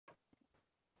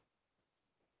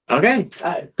Okay,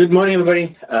 good morning,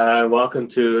 everybody. Welcome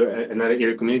to another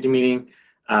IREE community meeting.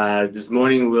 This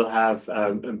morning we'll have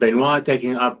Benoit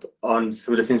taking up on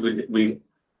some of the things we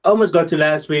almost got to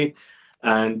last week,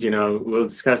 and we'll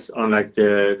discuss on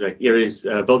the IREE's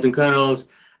built-in kernels,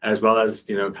 as well as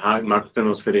how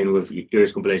microkernels fit in with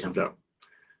IREE's compilation flow.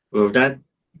 With that,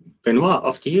 Benoit,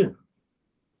 off to you.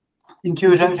 Thank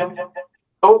you, Jean.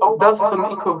 Oh, that's some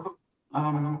echo.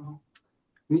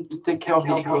 Need to take care of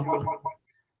the echo.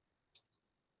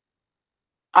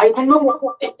 I don't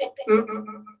know.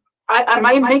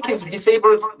 My mic is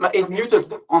disabled, is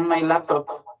muted on my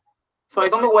laptop. So I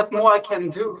don't know what more I can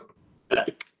do.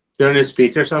 Turn the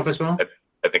speakers off as well?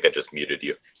 I think I just muted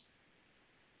you.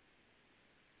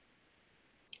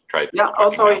 Try. Yeah,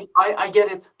 oh, sorry. I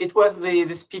get it. It was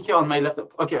the speaker on my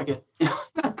laptop. Okay.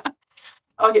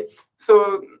 Okay,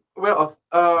 so we're off.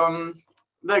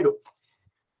 There you go.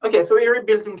 Okay, so here are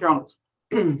built-in kernels.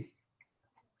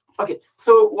 Okay,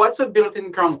 so what's a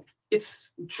built-in kernel?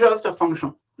 It's just a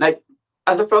function. Like,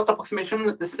 as a first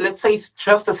approximation, let's say it's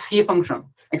just a C function,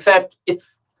 except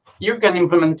you can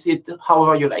implement it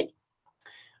however you like,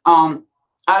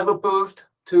 as opposed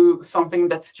to something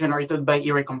that's generated by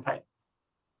IREE compile.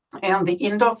 And the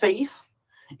interface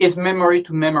is memory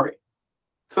to memory.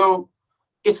 So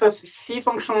it's a C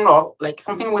function, or like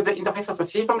something with the interface of a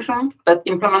C function that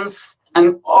implements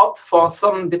an op for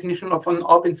some definition of an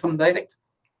op in some dialect,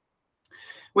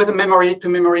 with a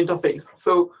memory-to-memory interface.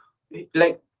 So,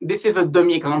 like, this is a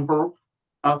dummy example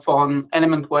for an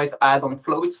element-wise add on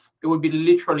floats. It would be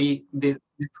literally this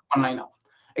one liner,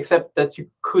 except that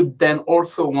you could then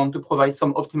also want to provide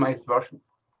some optimized versions.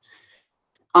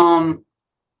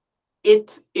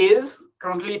 It is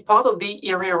currently part of the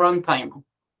IREE runtime.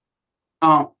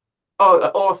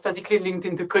 Or statically linked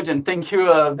into Cogent. Thank you,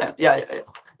 Ben.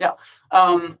 Yeah.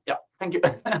 Thank you.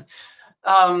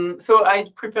 So I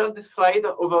prepared this slide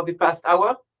over the past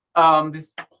hour,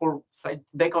 this whole slide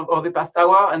deck over the past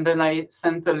hour, and then I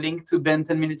sent a link to Ben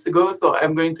 10 minutes ago. So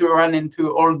I'm going to run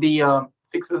into all the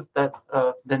fixes that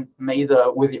Ben made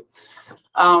with you.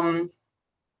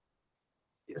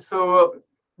 So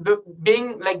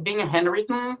being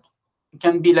handwritten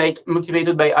can be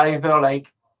motivated by either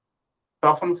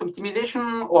performance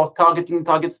optimization or targeting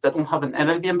targets that don't have an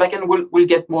LLVM backend. We'll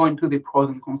get more into the pros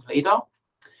and cons later.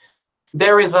 They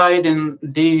reside in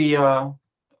the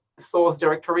source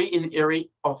directory in IREE.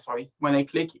 Oh, sorry. When I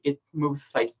click, it moves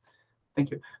slides.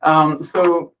 Thank you.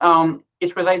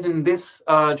 It resides in this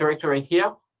directory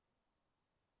here.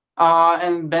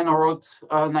 And Ben wrote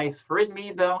a nice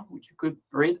README there, which you could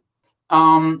read.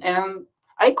 And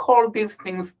I call these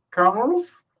things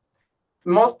kernels.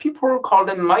 Most people call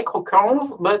them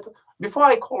microkernels, but before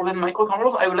I call them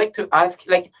microkernels, I would like to ask,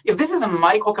 if this is a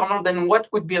microkernel, then what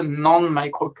would be a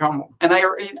non-microkernel? And I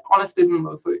honestly don't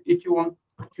know. So if you want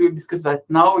to discuss that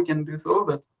now, we can do so,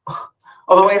 but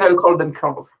otherwise I'll call them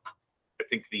kernels. I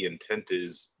think the intent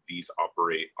is these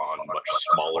operate on much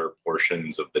smaller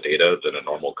portions of the data than a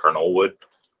normal kernel would,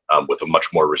 with a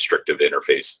much more restrictive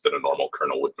interface than a normal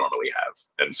kernel would normally have.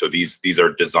 And so these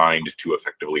are designed to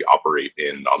effectively operate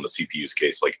on the CPU's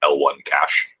case, like L1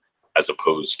 cache, as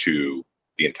opposed to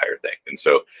the entire thing. And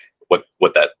so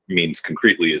what that means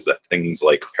concretely is that things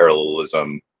like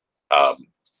parallelism,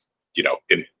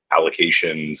 in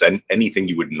allocations, and anything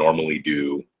you would normally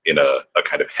do in a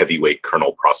kind of heavyweight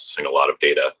kernel processing a lot of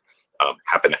data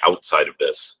happen outside of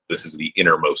this. This is the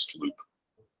innermost loop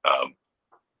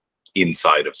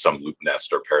inside of some loop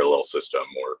nest or parallel system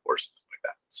or something like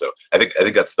that. So I think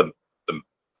that's the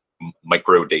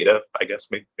micro data, I guess,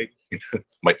 maybe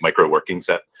micro working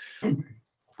set.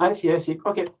 I see.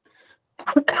 Okay.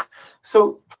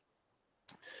 So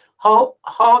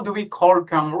how do we call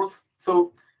kernels?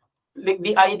 So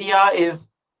the idea is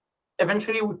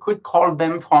eventually we could call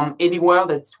them from anywhere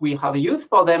that we have a use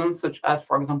for them, such as,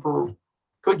 for example,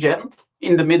 Cogent,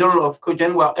 in the middle of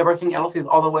Cogent, where everything else is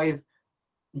otherwise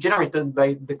generated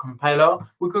by the compiler.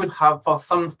 We could have, for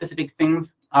some specific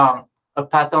things, a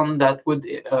pattern that would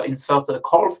insert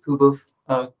calls to those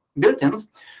built-ins.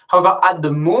 However, at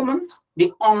the moment,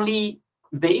 the only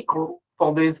vehicle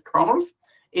for these kernels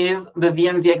is the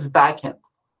VMVX backend.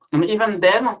 And even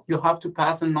then, you have to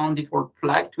pass a non-default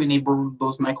flag to enable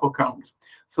those microkernels.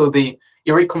 So the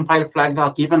IREE compile flags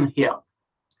are given here.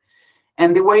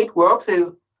 And the way it works is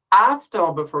after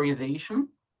bufferization,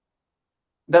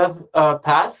 there's a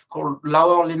path called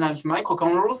lower lineage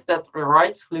microkernels that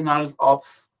writes lineage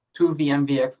ops to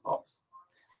VMVX ops.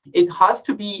 It has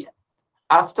to be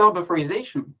after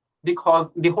bufferization, because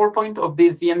the whole point of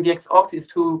this VMVX ops is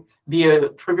to be a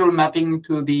trivial mapping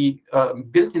to the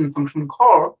built-in function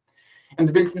core. And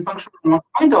the built-in function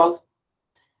pointers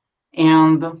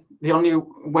And the only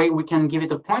way we can give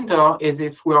it a pointer is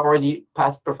if we're already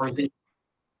past bufferization.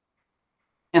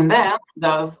 And then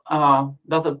there's a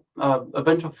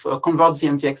bunch of convert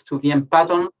VMVX to VM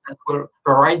patterns that will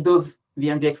write those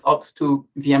VMVX ops to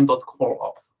VM.core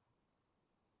ops.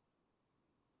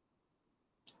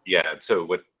 Yeah, so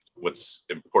what's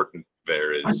important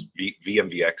there is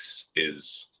VMVX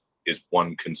is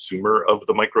one consumer of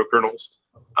the microkernels,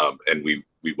 and we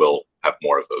will have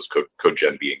more of those,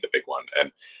 CodeGen being the big one.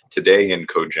 And today in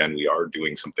CodeGen, we are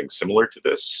doing something similar to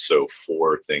this. So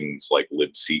for things like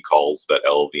libc calls that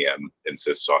LLVM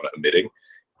insists on omitting,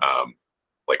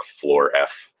 like floor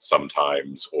F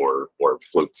sometimes, or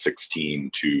float 16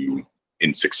 to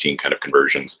int16 kind of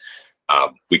conversions,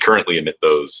 we currently emit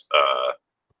those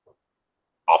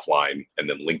offline and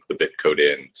then link the bit code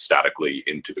in statically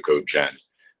into the CodeGen.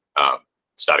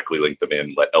 Statically link them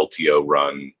in, let LTO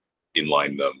run,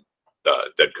 inline them,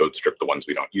 dead code strip the ones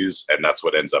we don't use, and that's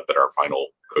what ends up at our final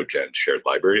CodeGen shared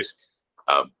libraries.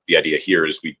 The idea here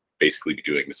is we basically be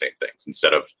doing the same things.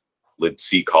 Instead of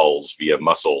libc calls via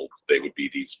muscle, they would be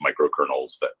these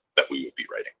microkernels that we would be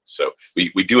writing. So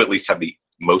we do at least have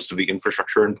most of the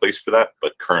infrastructure in place for that,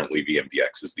 but currently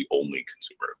VMVX is the only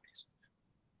consumer of these.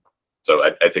 So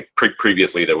I think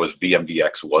previously there was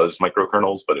VMVX was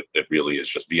microkernels, but it really is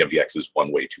just VMVX is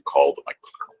one way to call the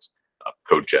microkernels.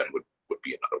 CodeGen would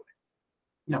be another way.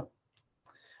 No.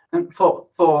 And for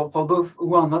those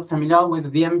who are not familiar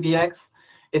with VMVX,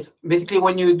 it's basically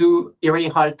when you do IREE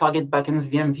HAL target backends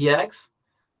VMVX,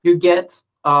 you get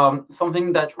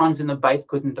something that runs in a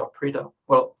bytecode interpreter.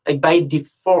 Well, like by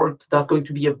default, there's going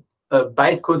to be a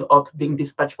bytecode op being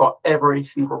dispatched for every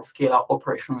single scalar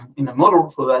operation in a model,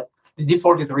 so that the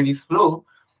default is really slow.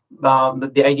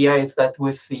 But the idea is that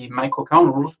with the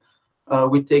microkernels,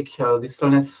 we take the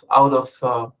slowness out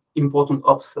of important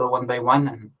ops one by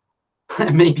one,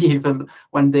 and maybe even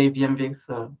one day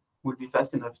VMVX will be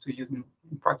fast enough to use in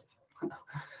practice.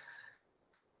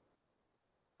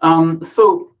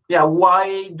 So yeah,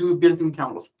 why do built-in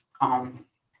kernels?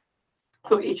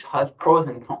 So each has pros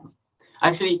and cons.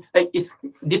 Actually, like it's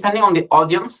depending on the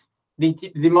audience.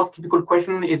 The most typical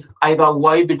question is either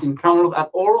why built-in kernels at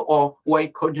all or why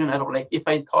CodeGen at all. Like if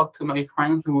I talk to my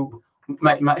friends who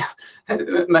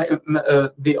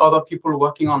the other people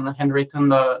working on handwritten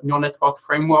neural network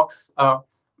frameworks,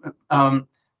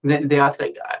 they ask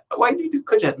like, why do you do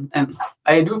CodeGen? And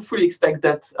I do fully expect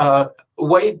that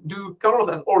why do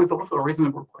kernels at all is also a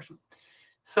reasonable question.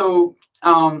 So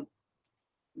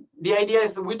the idea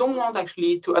is that we don't want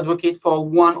actually to advocate for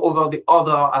one over the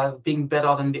other as being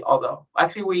better than the other.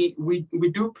 Actually, we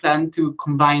do plan to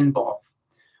combine both.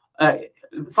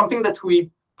 Something that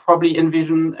we probably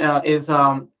envision is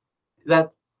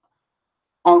that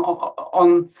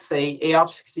on say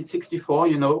AR64,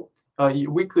 you know,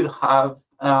 we could have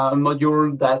a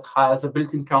module that has a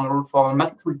built-in kernel for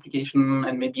matrix multiplication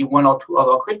and maybe one or two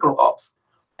other critical ops,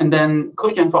 and then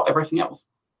CodeGen for everything else.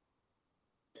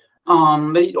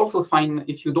 But it's also fine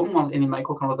if you don't want any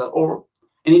microkernels at all.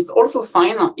 And it's also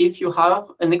fine if you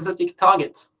have an exotic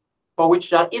target for which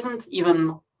there isn't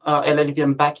even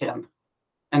LLVM backend.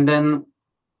 And then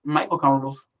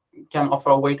microkernels can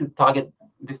offer a way to target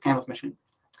this kind of machine.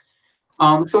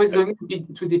 So it's going to be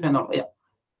too dependent. Yeah.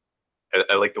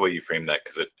 I like the way you frame that,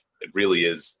 because it really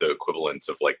is the equivalence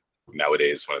of like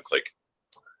nowadays when it's like,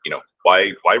 you know,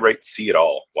 why write C at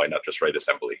all? Why not just write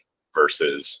assembly?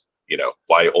 Versus, you know,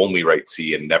 why only write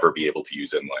C and never be able to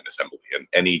use inline assembly? And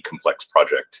any complex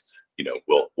project, you know,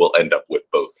 will end up with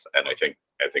both. And I think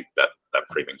that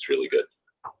framing is really good.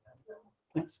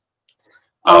 Thanks.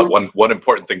 One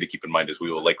important thing to keep in mind is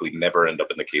we will likely never end up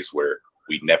in the case where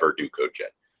we never do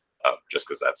CodeGen, just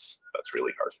because that's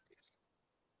really hard.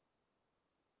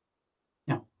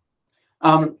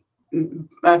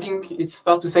 I think it's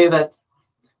fair to say that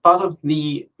part of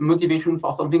the motivation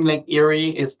for something like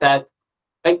IREE is that,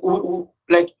 like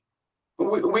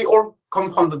we all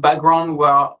come from the background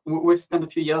where we spent a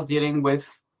few years dealing with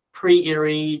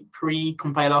pre-IREE,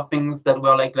 pre-compiler things that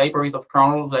were like libraries of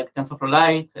kernels, like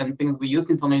TensorFlow and things we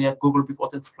used internally at Google before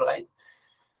TensorFlow.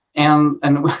 And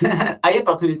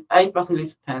I personally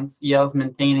spent years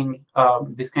maintaining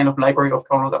this kind of library of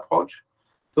kernels approach.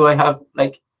 So I have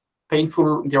like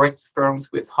painful direct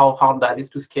experience with how hard that is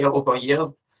to scale over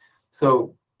years.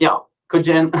 So yeah,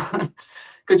 CodeGen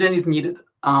is needed,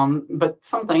 but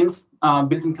sometimes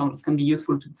built-in kernels can be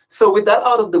useful too. So with that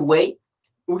out of the way,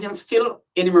 we can still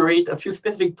enumerate a few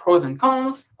specific pros and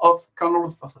cons of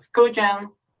kernels versus CodeGen,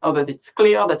 so that it's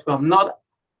clear that we are not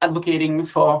advocating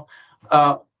for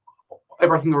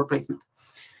everything replacement.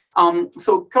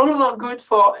 So kernels are good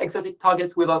for exotic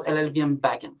targets without LLVM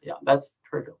backend. Yeah, that's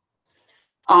true.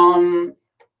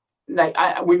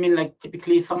 We mean like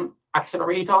typically some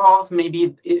accelerators,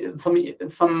 maybe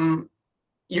some.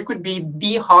 You could be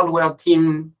the hardware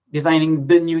team designing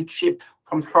the new chip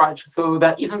from scratch. So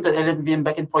that isn't an LLVM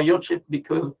backend for your chip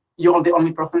because you're the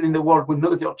only person in the world who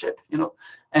knows your chip,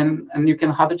 and you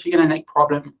can have a chicken and egg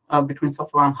problem between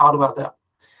software and hardware there.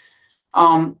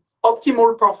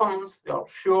 Optimal performance,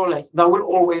 sure, like there will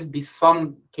always be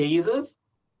some cases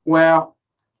where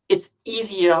it's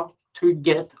easier to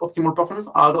get optimal performance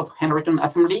out of handwritten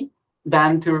assembly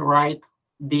than to write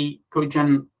the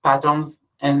CodeGen patterns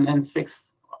and fix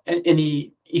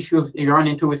any issues you run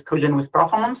into with CodeGen with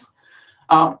performance.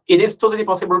 It is totally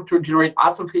possible to generate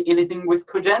absolutely anything with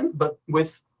CodeGen, but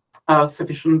with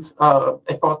sufficient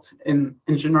effort in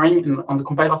engineering on the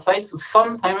compiler side. So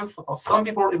sometimes, for some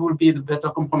people, it will be the better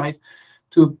compromise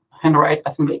to handwrite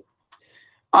assembly.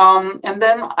 And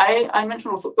then I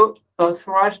mentioned also,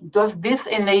 Suraj, does this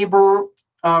enable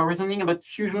reasoning about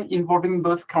fusion involving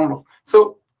both kernels?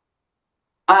 So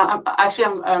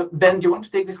actually, Ben, do you want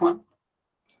to take this one?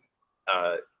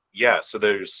 Yeah, so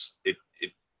it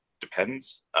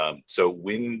depends. So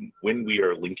when we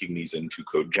are linking these into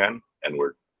CodeGen and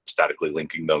we're statically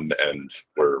linking them and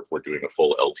we're doing a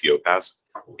full LTO pass,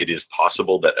 it is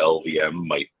possible that LLVM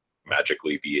might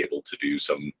magically be able to do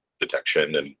some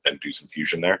detection and do some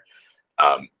fusion there.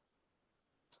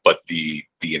 But the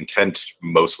intent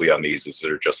mostly on these is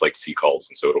they're just like C calls,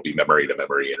 and so it'll be memory to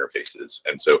memory interfaces.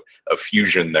 And so a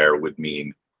fusion there would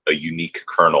mean a unique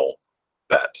kernel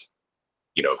that,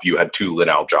 if you had two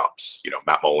lineal jobs,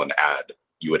 matmul and add,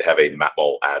 you would have a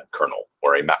matmul add kernel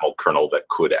or a matmul kernel that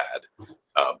could add,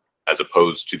 as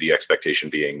opposed to the expectation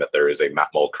being that there is a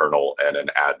matmul kernel and an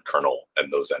add kernel,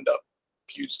 and those end up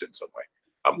fused in some way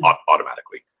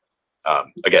automatically.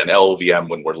 Again, LLVM,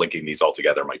 when we're linking these all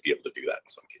together, might be able to do that in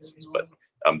some cases. But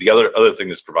the other thing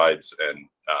this provides, and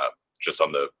just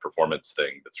on the performance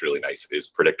thing that's really nice, is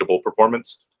predictable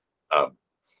performance.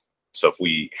 So if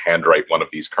we handwrite one of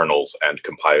these kernels and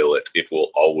compile it, it will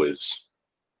always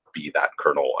be that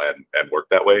kernel and work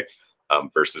that way.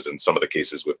 Versus in some of the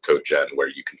cases with CodeGen where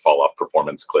you can fall off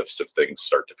performance cliffs if things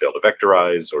start to fail to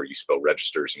vectorize, or you spell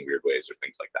registers in weird ways or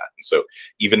things like that. And so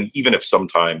even if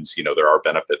sometimes there are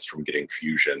benefits from getting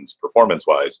fusions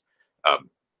performance-wise,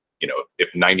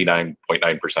 if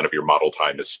 99.9% of your model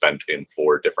time is spent in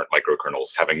 4 different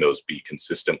microkernels, having those be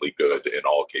consistently good in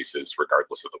all cases,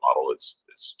 regardless of the model, is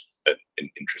an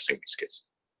interesting use case.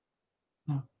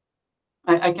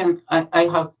 I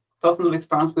have personal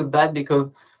experience with that because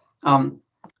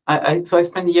I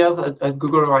spent years at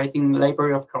Google writing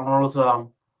library of kernels,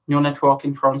 neural network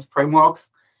inference frameworks,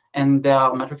 and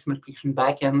their matrix multiplication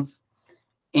backends.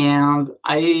 And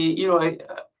I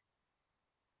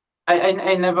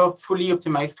never fully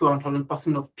optimized to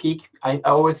 100% of peak. I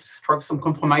always struck some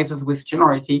compromises with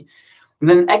generality. And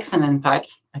then XNNPAC,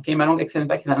 I came along.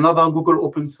 XNNPAC is another Google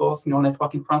open source neural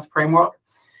network inference framework.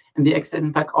 And the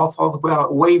XNNPAC authors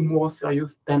were way more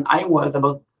serious than I was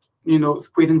about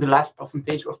squeezing the last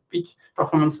percentage of peak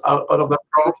performance out of the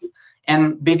kernels.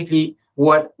 And basically,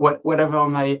 whatever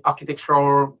my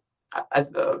architectural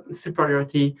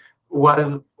superiority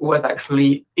was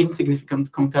actually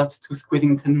insignificant compared to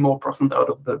squeezing 10% more out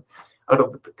of the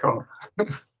kernel.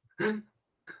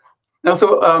 Now,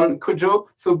 so Kojo,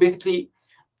 so basically,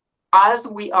 as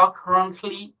we are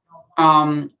currently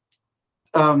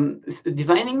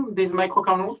designing these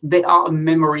microkernels, they are a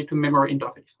memory-to-memory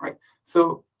interface, right?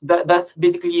 So that's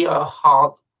basically a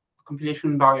hard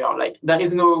compilation barrier. Like there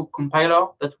is no compiler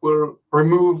that will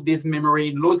remove these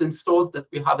memory loads and stores that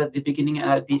we have at the beginning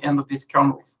and at the end of these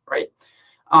kernels, right?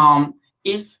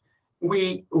 If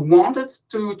we wanted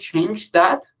to change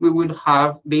that, we would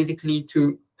have basically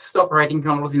to stop writing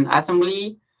kernels in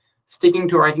assembly, sticking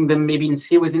to writing them maybe in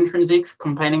C with intrinsics,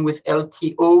 combining with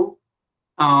LTO,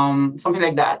 something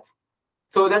like that.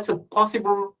 So that's a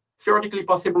theoretically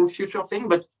possible future thing,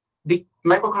 but the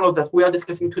microkernels that we are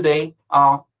discussing today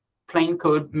are plain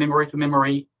code,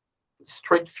 memory-to-memory,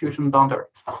 straight fusion boundary.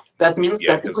 That means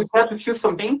that if we try to fuse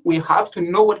something, we have to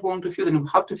know what we want to fuse, and we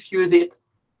have to fuse it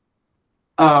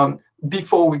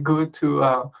before we go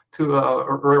to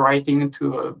rewriting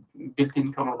to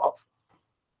built-in kernel blocks.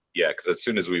 Yeah, because as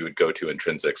soon as we would go to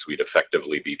intrinsics, we'd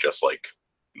effectively be just like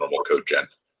normal CodeGen.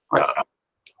 Right.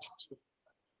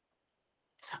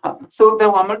 So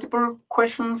there were multiple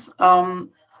questions.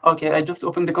 Okay, I just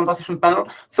opened the conversation panel.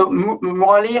 So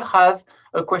Morley has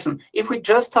a question. If we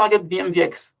just target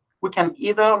VMVX, we can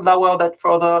either lower that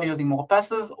further using more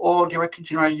passes or directly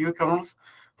generate new kernels.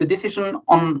 The decision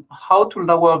on how to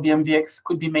lower VMVX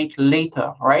could be made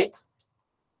later, right?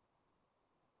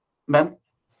 Ben?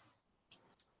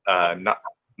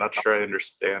 not sure I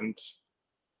understand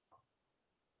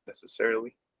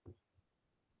necessarily.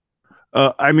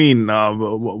 I mean,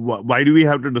 why do we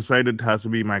have to decide it has to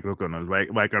be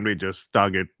microkernels? Why can't we just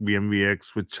target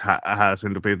VMVX, which has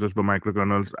interfaces for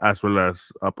microkernels, as well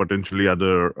as potentially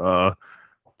other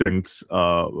things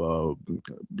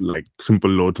like simple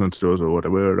loads and stores or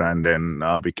whatever, and then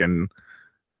we can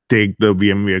take the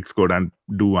VMVX code and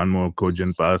do one more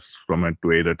codegen pass from it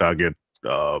to either target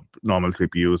normal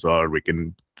CPUs, or we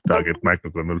can target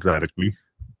microkernels directly.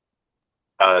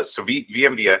 So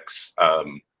VMVX,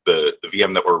 the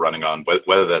VM that we're running on,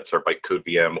 whether that's our bytecode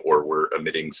VM or we're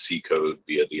emitting C code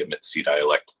via the emit C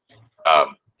dialect,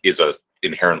 is a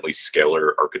inherently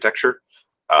scalar architecture.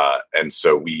 And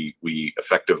so we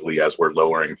effectively, as we're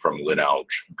lowering from linalg,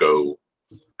 go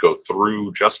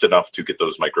through just enough to get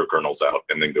those microkernels out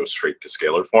and then go straight to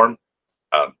scalar form.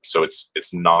 So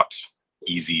it's not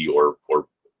easy or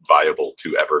viable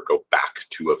to ever go back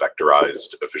to a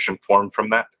vectorized efficient form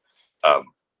from that.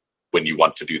 When you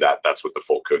want to do that, that's what the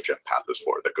full codegen path is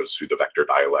for. That goes through the vector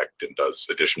dialect and does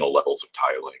additional levels of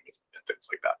tiling and things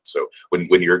like that. So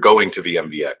when you're going to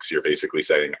VMVX, you're basically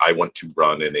saying, I want to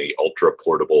run in a ultra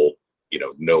portable,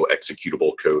 no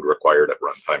executable code required at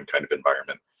runtime kind of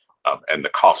environment. And the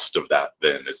cost of that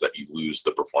then is that you lose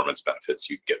the performance benefits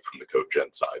you get from the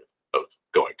codegen side of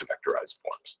going to vectorized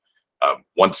forms.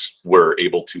 Once we're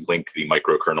able to link the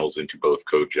microkernels into both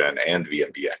codegen and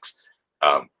VMVX,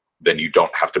 then you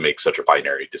don't have to make such a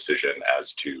binary decision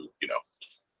as to,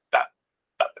 that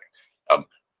thing.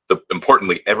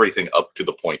 Importantly, everything up to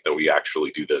the point that we actually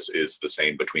do this is the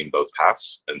same between both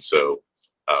paths. And so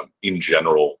in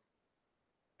general,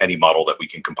 any model that we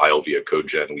can compile via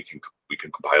codegen, we can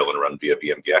compile and run via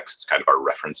VMVX. It's kind of our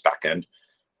reference backend.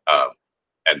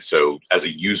 And so as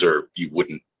a user, you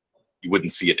wouldn't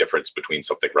see a difference between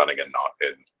something running and not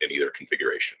in either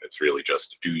configuration. It's really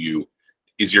just,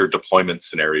 is your deployment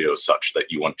scenario such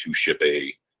that you want to ship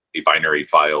a binary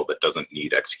file that doesn't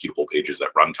need executable pages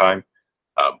at runtime,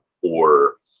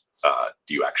 or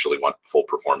do you actually want full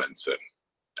performance and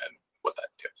what that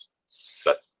entails?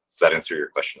 Does that answer your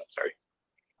question? I'm sorry.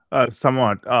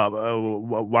 Somewhat.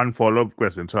 One follow-up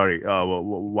question. Sorry.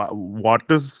 What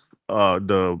is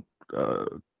the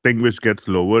thing which gets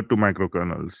lowered to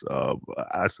microkernels?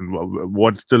 As in,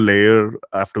 what's the layer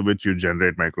after which you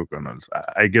generate microkernels?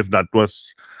 I guess that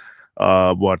was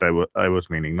what I was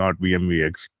meaning, not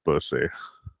VMVX per se.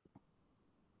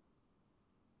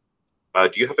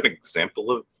 Do you have an example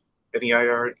of any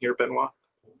IR in here, Benoit?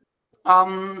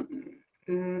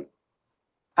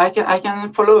 I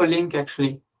can follow a link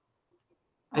actually.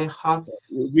 I have.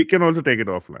 We can also take it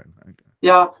offline.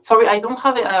 Yeah, sorry, I don't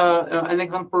have an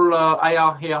example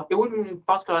IR here. It wouldn't be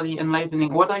particularly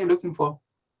enlightening. What are you looking for?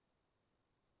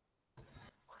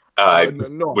 Was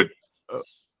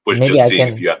just seeing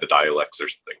if you had the dialects or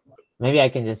something. Maybe I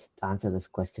can just answer this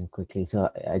question quickly. So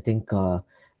I think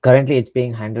currently it's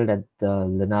being handled at the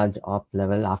linalg op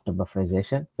level after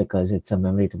bufferization because it's a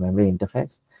memory-to-memory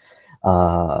interface.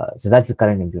 So that's the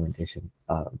current implementation.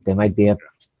 There might be a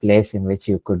place in which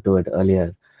you could do it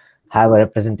earlier, have a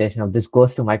representation of this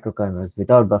goes to microkernels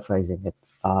without bufferizing it,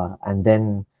 and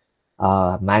then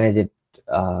manage it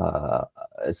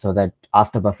so that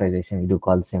after bufferization you do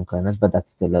call the same kernels, but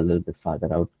that's still a little bit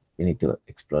farther out. We need to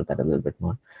explore that a little bit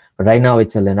more. But right now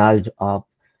it's a linalg op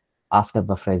after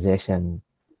bufferization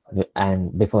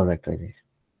and before vectorization.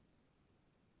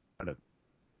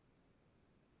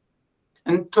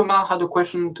 And Thomas had a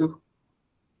question too.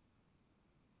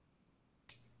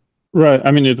 Right.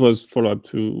 I mean, it was follow-up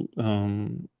to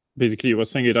basically you were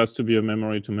saying it has to be a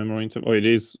memory-to-memory interface, or it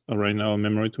is right now a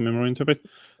memory-to-memory interface,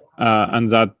 and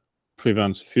that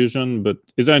prevents fusion. But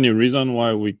is there any reason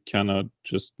why we cannot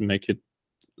just make it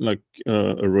like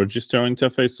a register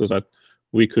interface so that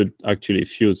we could actually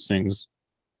fuse things?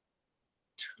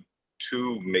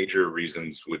 Two major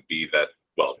reasons would be that,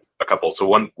 well, a couple. So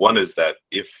one is that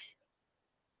if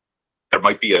there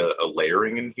might be a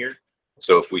layering in here.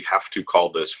 So if we have to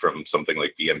call this from something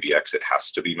like VMVX, it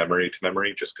has to be memory to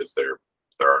memory just because there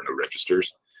are no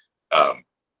registers.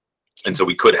 And so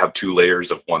we could have two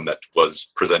layers of one that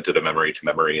was presented a memory to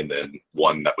memory and then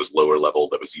one that was lower level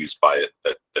that was used by it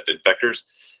that did vectors.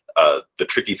 The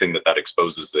tricky thing that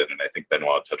exposes it, and I think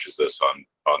Benoit touches this on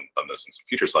this in some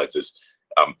future slides, is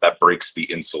that breaks the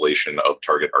insulation of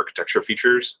target architecture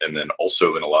features. And then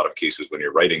also in a lot of cases when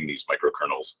you're writing these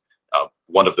microkernels,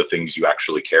 one of the things you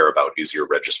actually care about is your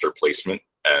register placement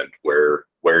and where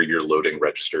you're loading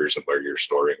registers and where you're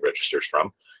storing registers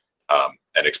from.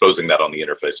 And exposing that on the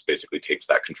interface basically takes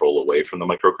that control away from the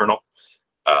microkernel.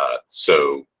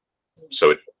 So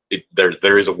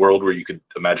there is a world where you could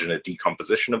imagine a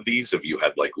decomposition of these if you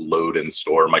had like load and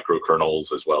store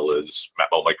microkernels as well as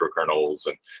mapmel microkernels,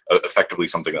 and effectively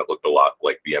something that looked a lot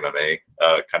like the MMA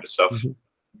kind of stuff.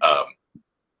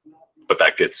 But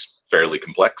that gets fairly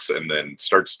complex and then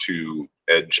starts to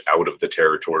edge out of the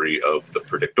territory of the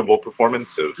predictable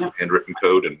performance of handwritten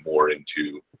code and more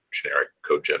into generic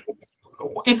code gen.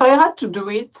 If I had to do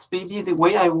it, maybe the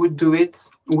way I would do it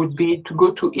would be to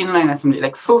go to inline assembly.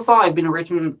 Like so far, I've been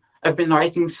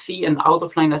writing C and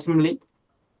out-of-line assembly.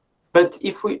 But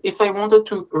if I wanted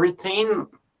to retain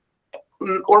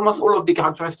almost all of the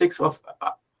characteristics of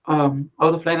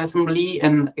out-of-line assembly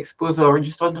and expose a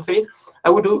register interface, I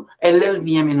would do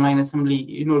LLVM inline assembly.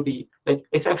 You know,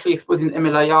 it's actually exposing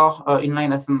MLIR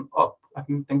inline assembly up, I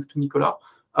think, thanks to Nicolas.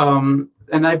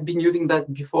 And I've been using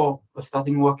that before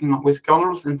starting working with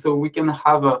kernels, and so we can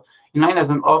have a inline as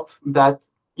an op that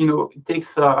it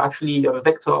takes actually a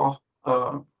vector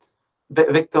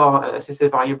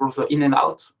SSA variables in and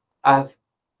out as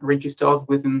registers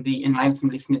within the inline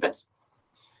assembly snippets.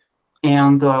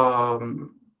 And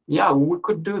yeah, we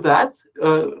could do that.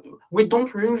 We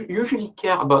don't usually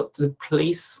care about the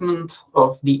placement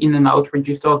of the in and out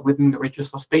registers within the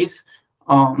register space.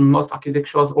 Most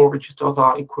architectures, all registers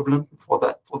are equivalent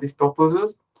for these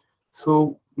purposes.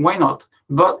 So why not?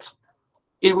 But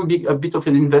it would be a bit of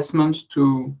an investment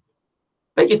to,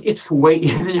 like, it's way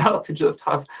easier to just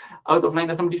have out-of-line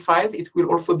assembly files. It will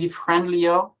also be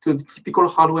friendlier to the typical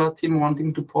hardware team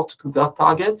wanting to port to their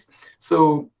target.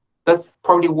 So that's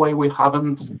probably why we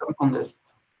haven't done on this.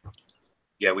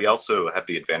 Yeah, we also have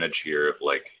the advantage here of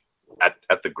like,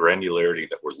 at the granularity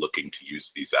that we're looking to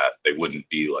use these at, they wouldn't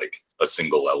be like a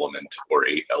single element or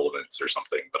 8 elements or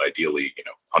something, but ideally,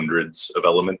 hundreds of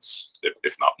elements,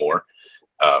 if not more.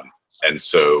 And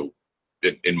so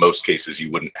in most cases,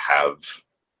 you wouldn't have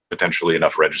potentially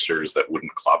enough registers that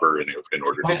wouldn't clobber in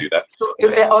order to do that. So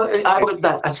I got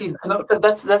that. Actually, no,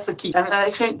 that's the key. And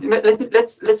actually,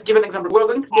 let's give an example. We're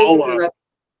going to get into that.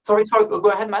 Sorry, go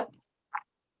ahead, Matt.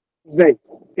 Zay,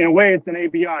 in a way, it's an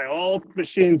ABI. All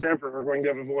machines ever are going to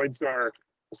have a void star.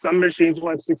 Some machines will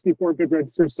have 64-bit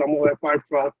registers, some will have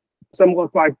 512, some will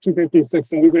have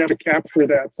 256, and we would have to capture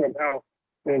that somehow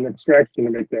in an abstraction to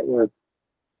make that work.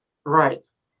 Right.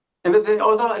 And the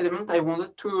other element I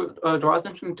wanted to draw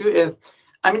attention to is,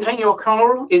 imagine your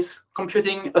kernel is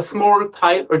computing a small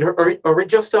tile, a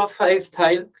register size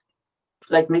tile,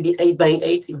 like maybe 8 by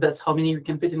 8, if that's how many you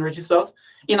can fit in registers,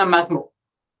 in a matmel.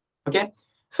 Okay?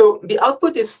 So the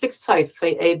output is fixed size,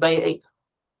 say 8 by 8.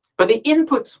 But the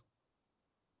input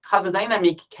has a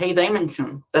dynamic k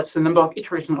dimension. That's the number of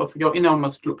iterations of your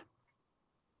innermost loop.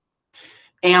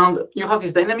 And you have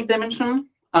this dynamic dimension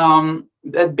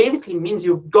that basically means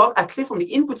you've got, at least on the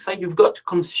input side, you've got to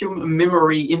consume a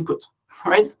memory input,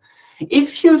 right?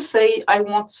 If you say, I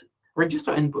want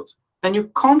register input, then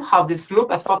you can't have this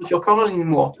loop as part of your kernel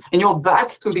anymore. And you're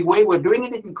back to the way we're doing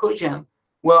it in CodeGen,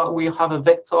 where we have a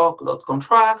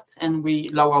vector.contract and we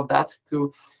lower that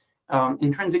to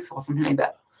intrinsics or something like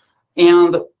that.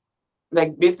 And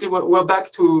like basically we're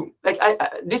back to, like,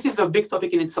 this is a big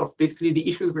topic in itself, basically the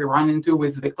issues we run into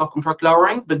with vector contract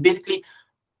lowerings, but basically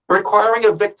requiring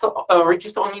a vector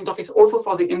register-only interface also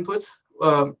for the inputs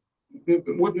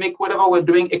would make whatever we're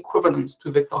doing equivalent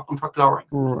to vector contract lowering.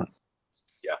 Right.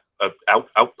 Yeah,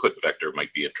 output vector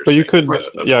might be interesting. But you could,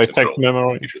 take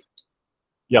memory.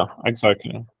 Yeah,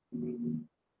 exactly.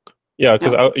 Yeah,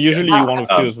 because usually you want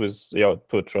to fuse with the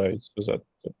output, right? So that.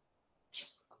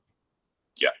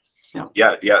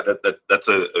 That's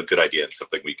a good idea and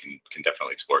something we can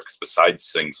definitely explore. Because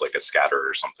besides things like a scatter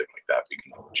or something like that, we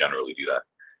can generally do that.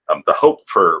 The hope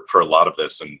for a lot of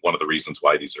this, and one of the reasons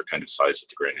why these are kind of sized at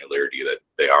the granularity that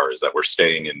they are, is that we're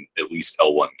staying in at least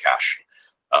L1 cache,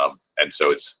 and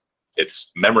so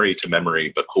it's memory to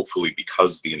memory, but hopefully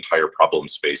because the entire problem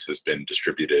space has been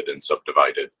distributed and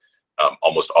subdivided,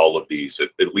 almost all of these,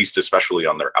 at least especially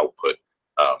on their output,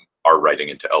 are writing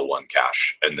into L1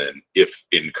 cache. And then if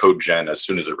in CodeGen, as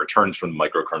soon as it returns from the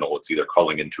microkernel, it's either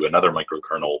calling into another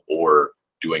microkernel or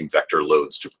doing vector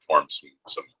loads to perform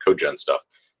some CodeGen stuff.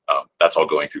 That's all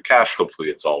going through cache. Hopefully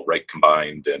it's all write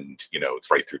combined and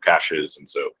it's right through caches. And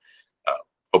so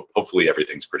hopefully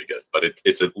everything's pretty good, but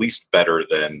it's at least better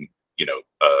than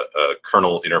a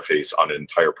kernel interface on an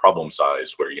entire problem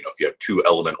size where, if you have 2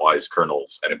 element-wise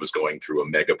kernels and it was going through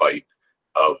a megabyte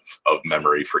of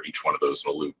memory for each one of those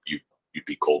in a loop, you'd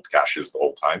be cold caches the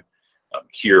whole time.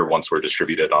 Here, once we're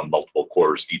distributed on multiple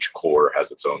cores, each core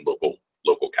has its own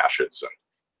local caches,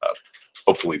 and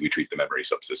hopefully we treat the memory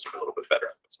subsystem a little bit better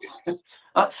in those cases.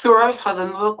 Suraj had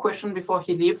another question before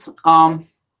he leaves.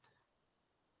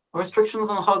 restrictions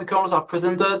on how the kernels are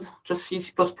presented. Just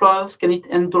C++. Can it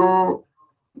handle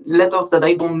letters that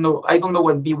I don't know? I don't know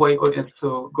what BYO is.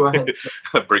 So go ahead.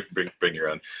 bring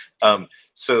your own.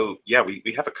 So yeah,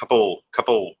 we have a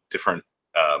couple different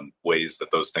ways that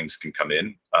those things can come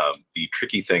in. The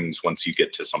tricky things once you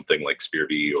get to something like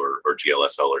SPIR-V or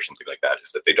GLSL or something like that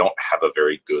is that they don't have a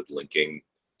very good linking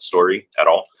story at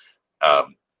all.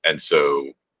 And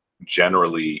so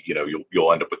generally, you know,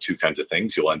 you'll end up with two kinds of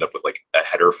things. You'll end up with like a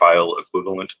header file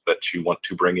equivalent that you want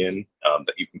to bring in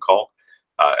that you can call.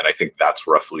 And I think that's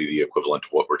roughly the equivalent to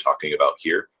what we're talking about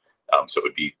here. So it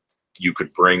would be, you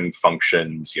could bring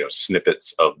functions, you know,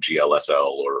 snippets of GLSL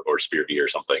or SPIR-V or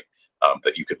something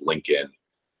that you could link in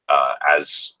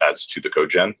as to the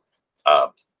codegen.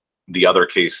 The other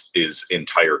case is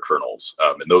entire kernels,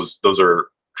 and those are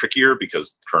trickier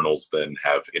because kernels then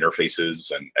have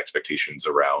interfaces and expectations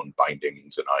around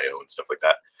bindings and I/O and stuff like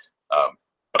that.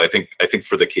 But I think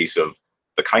for the case of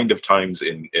the kind of times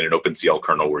in an OpenCL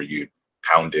kernel where you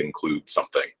pound include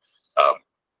something,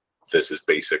 this is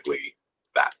basically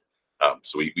that.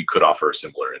 So we could offer a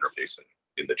similar interface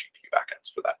in the GPU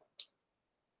backends for that.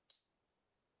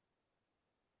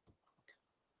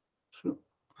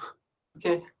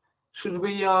 Okay, should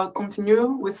we continue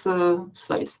with the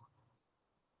slides?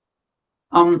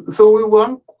 So we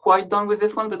weren't quite done with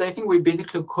this one, but I think we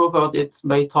basically covered it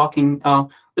by talking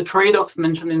the trade-offs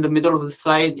mentioned in the middle of the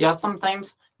slide. Yeah,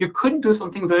 sometimes you could do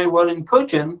something very well in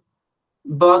codegen,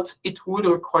 but it would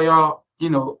require, you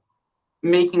know,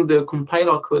 making the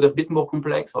compiler code a bit more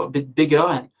complex or a bit bigger,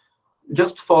 and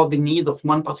just for the needs of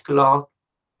one particular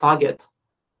target.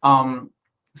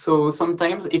 So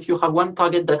sometimes if you have one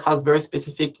target that has very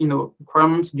specific, you know,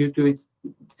 requirements due to its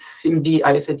SIMD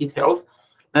ISA details,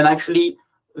 then actually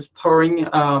throwing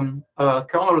a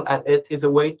kernel at it is a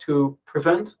way to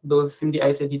prevent those SIMD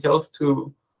ISA details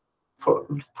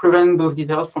prevent those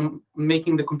details from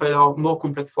making the compiler more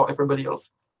complex for everybody else.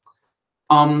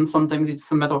 Sometimes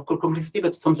it's a matter of code complexity,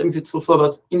 but sometimes it's also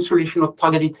about insulation of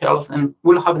target details, and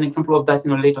we'll have an example of that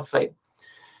in a later slide.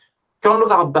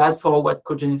 Kernels are bad for what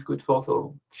codegen is good for,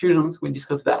 so fusions, we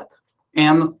discussed that.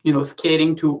 And, you know,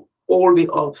 scaling to all the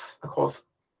ops across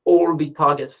all the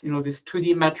targets, you know, this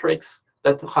 2D matrix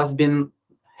that has been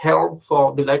held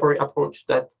for the library approach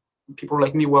that people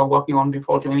like me were working on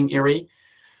before joining IREE.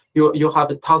 You have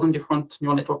 1,000 different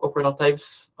neural network operator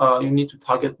types. You need to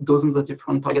target dozens of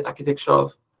different target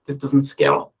architectures. This doesn't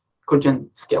scale. Codegen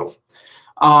scales.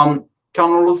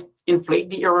 Kernels inflate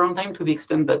the error runtime to the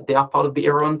extent that they are part of the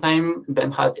error runtime.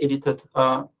 Ben had edited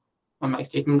my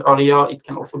statement earlier. It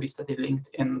can also be statically linked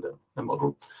in the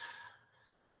model.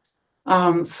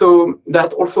 So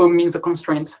that also means a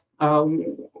constraint.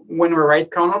 When we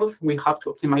write kernels, we have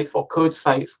to optimize for code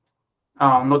size,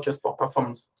 not just for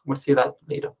performance. We'll see that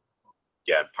later.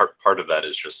 Yeah, part of that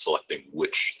is just selecting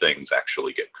which things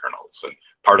actually get kernels. And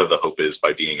part of the hope is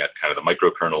by being at kind of the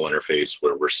microkernel interface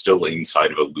where we're still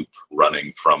inside of a loop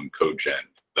running from codegen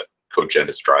that codegen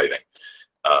is driving,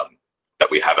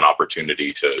 that we have an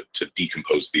opportunity to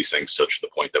decompose these things such to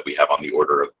the point that we have on the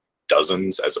order of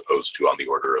dozens as opposed to on the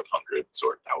order of hundreds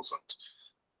or thousands.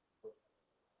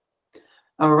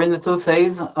 Renato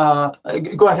says,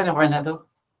 go ahead, Renato.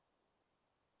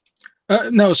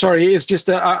 No, sorry. It's just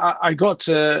I got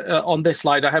on this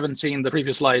slide. I haven't seen the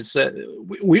previous slides.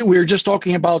 We're just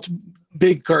talking about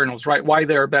big kernels, right? Why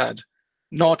they're bad,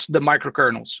 not the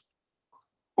microkernels.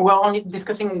 We're only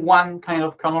discussing one kind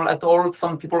of kernel at all.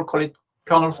 Some people call it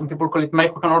kernel, some people call it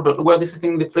microkernel, but we're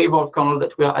discussing the flavor of kernel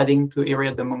that we are adding to IREE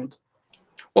at the moment.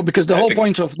 Well, because the whole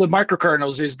point of the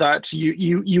microkernels is that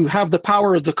you have the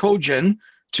power of the codegen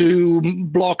to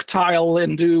block tile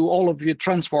and do all of your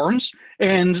transforms,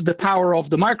 and the power of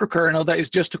the microkernel that is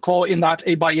just to call in that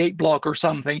 8x8 block or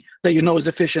something that you know is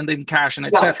efficient in cache and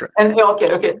etc. And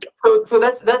okay. So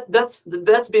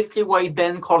that's basically why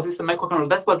Ben calls this a microkernel.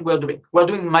 That's what we're doing. We're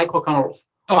doing microkernels.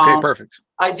 Okay, perfect.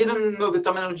 I didn't know the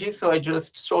terminology, so I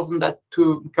just shortened that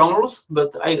to kernels.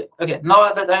 But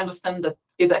now that I understand that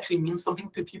it actually means something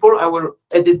to people, I will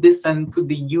edit this and put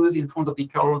the use in front of the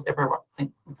kernels everywhere.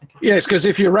 Thank you. Yes, because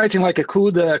if you're writing like a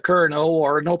CUDA kernel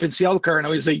or an OpenCL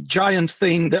kernel, is a giant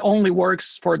thing that only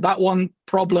works for that one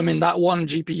problem in that one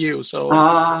GPU. So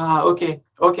okay.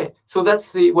 So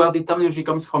that's where the terminology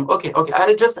comes from. Okay.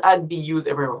 I'll just add the use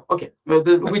everywhere. Okay, we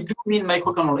do mean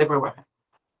microkernel everywhere.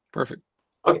 Perfect.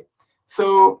 Okay,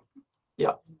 so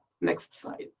yeah, next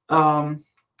slide.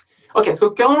 Okay, so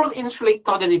kernels insulate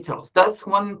target details. That's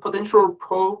one potential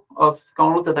pro of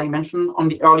kernels that I mentioned on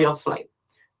the earlier slide.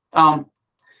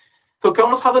 So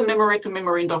kernels have a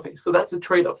memory-to-memory interface. So that's the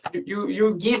trade-off.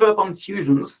 You give up on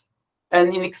fusions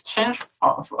And in exchange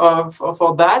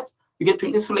for that, you get to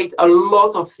insulate a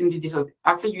lot of SIMD details.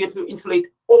 Actually, you get to insulate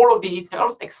all of the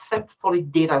details except for the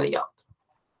data layout.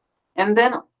 And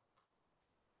then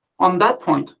on that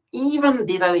point, even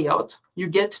data layout, you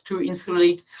get to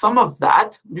insulate some of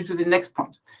that due to the next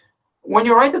point. When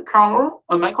you write a kernel,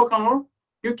 a microkernel,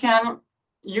 you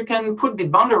can put the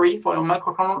boundary for your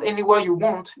microkernel anywhere you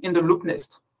want in the loop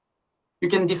list. You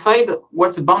can decide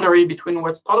what's the boundary between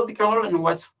what's part of the kernel and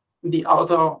what's the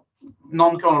outer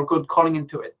non-kernel code calling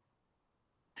into it.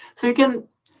 So you can,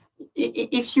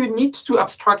 if you need to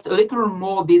abstract a little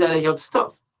more data layout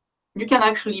stuff, you can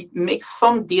actually make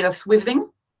some data swizzling,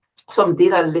 some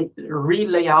data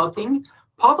relayouting,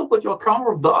 part of what your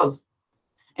kernel does.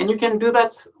 And you can do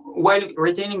that while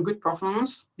retaining good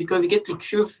performance because you get to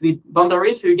choose the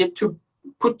boundaries. So you get to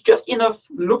put just enough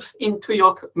loops into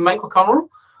your microkernel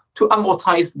to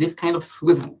amortize this kind of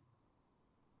swizzling.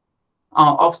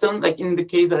 Often, like in the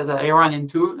case that I ran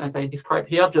into, as I described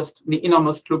here, just the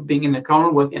innermost loop being in the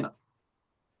kernel was enough.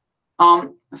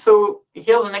 So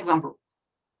here's an example.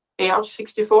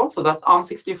 ARch64, so that's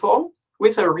ARM64,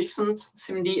 with a recent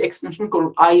SIMD extension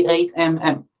called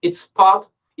i8mm.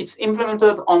 It's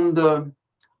implemented on the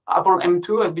Apple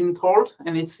M2, I've been told,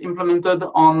 and it's implemented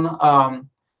on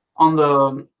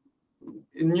the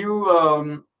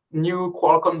new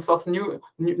Qualcomm source, new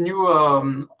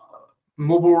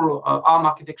mobile ARM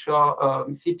architecture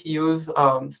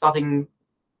CPUs starting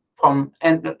from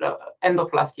end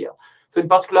of last year. So in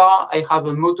particular, I have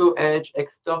a Moto Edge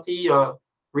X30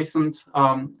 recent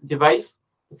device.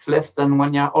 It's less than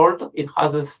 1 year old. It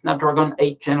has a Snapdragon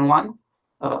 8 Gen 1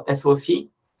 SoC,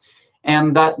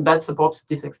 and that supports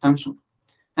this extension.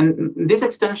 And this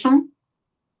extension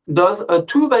does a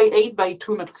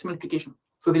 2x8x2 matrix multiplication.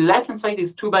 So the left-hand side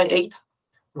is 2x8,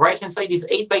 right-hand side is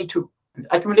 8x2.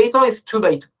 The accumulator is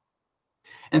 2x2.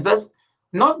 And that's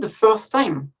not the first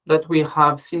time that we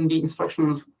have SIMD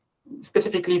instructions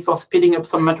specifically for speeding up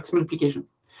some matrix multiplication.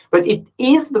 But it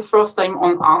is the first time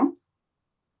on ARM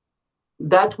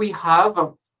that we have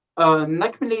an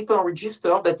accumulator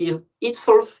register that is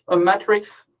itself a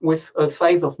matrix with a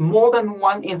size of more than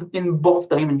 1 in both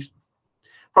dimensions.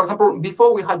 For example,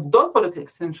 before we had dot product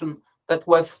extension that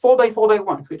was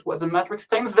 4x4x1, so it was a matrix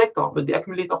times vector, but the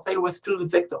accumulator tile was still a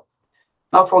vector.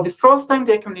 Now, for the first time,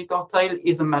 the accumulator tile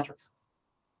is a matrix.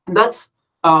 That's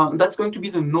going to be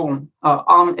the norm.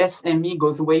 ARM SME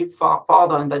goes way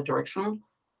farther in that direction,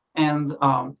 and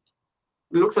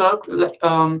looks a lot like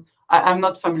I'm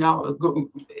not familiar.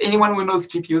 Anyone who knows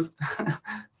GPUs?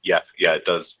 Yeah, it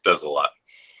does a lot.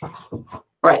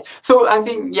 Right. So I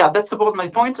think that's about my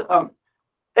point.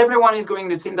 Everyone is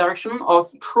going in the same direction of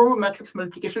true matrix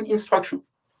multiplication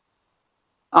instructions.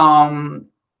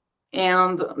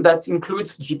 And that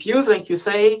includes GPUs, like you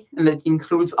say, and that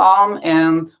includes ARM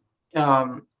and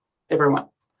everyone.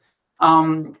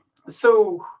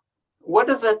 So what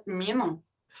does that mean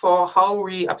for how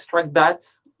we abstract that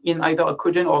in either a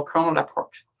codegen or kernel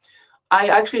approach? I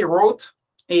actually wrote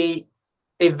a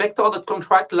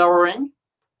vector.contract lowering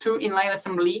to inline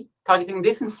assembly targeting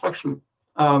this instruction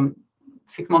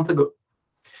 6 months ago.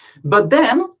 But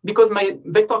then, because my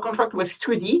vector contract was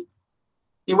 2D,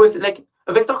 it was like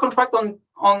a vector contract on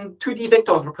 2D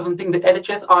vectors representing the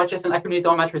LHS, RHS, and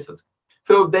accumulator matrices.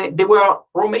 So they were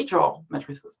row major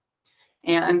matrices.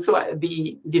 And so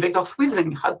the vector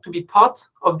swizzling had to be part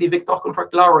of the vector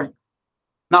contract lowering.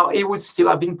 Now, it would still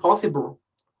have been possible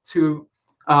to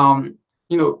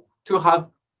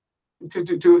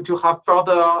to have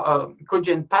further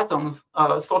codegen patterns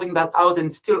sorting that out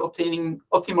and still obtaining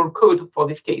optimal code for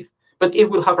this case. But it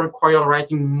would have required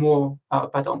writing more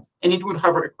patterns, and it would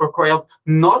have required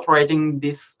not writing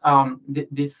this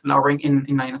this lowering in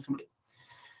inline assembly.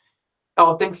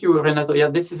 Oh, thank you, Renato. Yeah,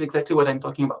 this is exactly what I'm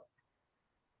talking about.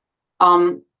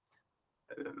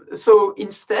 So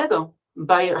instead,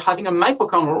 by having a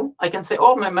microkernel, I can say,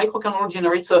 oh, my microkernel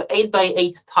generates a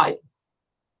 8x8 tile.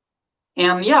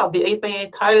 And yeah, the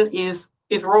 8x8 tile is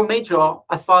row major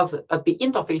as far as at the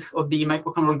interface of the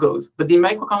microkernel goes, but the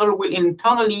microkernel will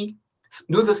internally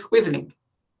do the swizzling.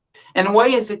 And why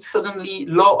is it suddenly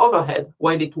low overhead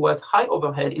while it was high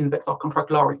overhead in vector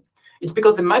contract lowering? It's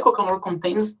because the microkernel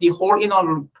contains the whole inner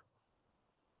loop.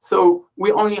 So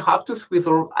we only have to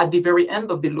swizzle at the very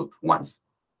end of the loop once.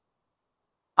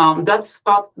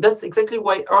 That's exactly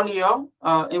why earlier,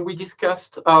 and we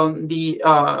discussed the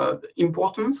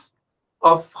importance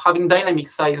of having dynamic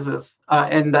sizes,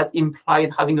 and that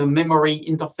implied having a memory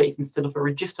interface instead of a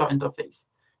register interface.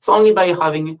 It's only by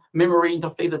having memory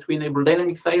interface that we enable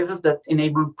dynamic sizes that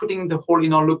enable putting the whole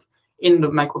inner loop in the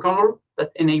microkernel,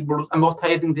 that enables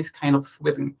amortizing this kind of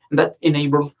swizzling, and that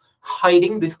enables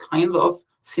hiding this kind of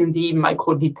SIMD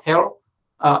micro detail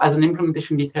as an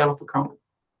implementation detail of the kernel.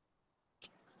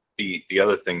 The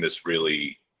other thing this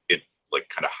really, it like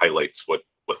kind of highlights what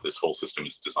this whole system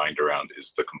is designed around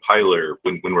is the compiler.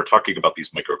 When we're talking about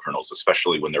these microkernels,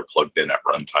 especially when they're plugged in at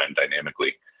runtime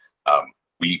dynamically,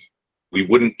 we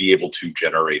wouldn't be able to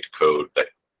generate code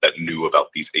that knew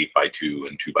about these 8x2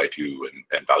 and 2x2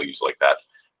 and values like that,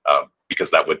 because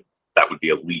that would be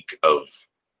a leak of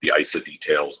the ISA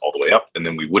details all the way up, and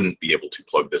then we wouldn't be able to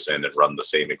plug this in and run the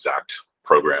same exact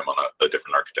program on a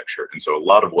different architecture. And so a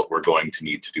lot of what we're going to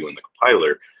need to do in the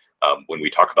compiler, when we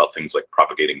talk about things like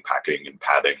propagating packing and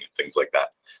padding and things like that,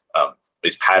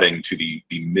 is padding to the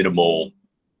minimal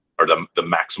or the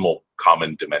maximal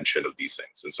common dimension of these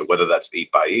things. And so whether that's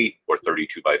 8x8 or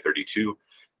 32x32,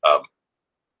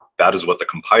 that is what the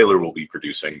compiler will be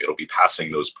producing. It'll be passing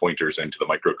those pointers into the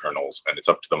microkernels, and it's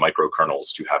up to the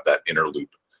microkernels to have that inner loop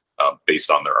based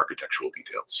on their architectural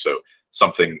details. So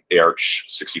something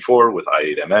ARCH64 with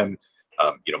I8MM,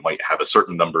 might have a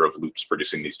certain number of loops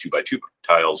producing these 2x2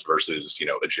 tiles versus,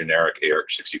 a generic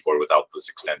ARCH64 without this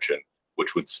extension,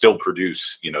 which would still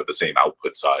produce, the same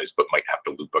output size, but might have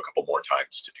to loop a couple more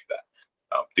times to do that.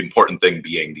 The important thing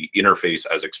being the interface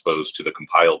as exposed to the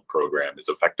compiled program is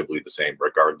effectively the same,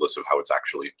 regardless of how it's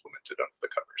actually implemented under the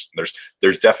covers. And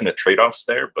there's definite trade-offs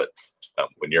there, but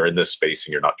when you're in this space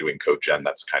and you're not doing code gen,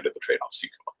 that's kind of the trade-offs you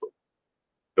come up with.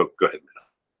 Go ahead.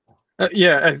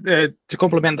 To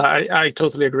complement that, I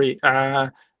totally agree.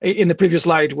 In the previous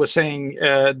slide, we're saying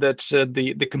that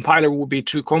the compiler will be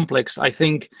too complex. I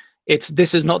think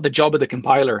this is not the job of the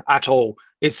compiler at all.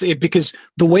 Because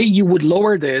the way you would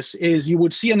lower this is you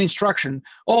would see an instruction.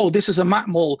 Oh, this is a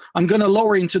matmul. I'm going to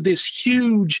lower into this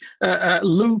huge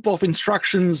loop of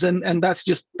instructions, and that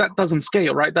doesn't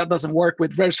scale, right? That doesn't work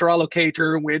with register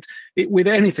allocator, with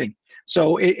anything.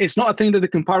 So it's not a thing that the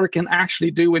compiler can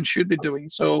actually do and should be doing.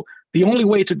 So the only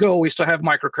way to go is to have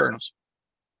microkernels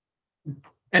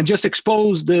and just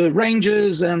expose the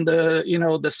ranges and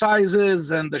the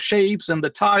sizes and the shapes and the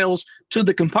tiles to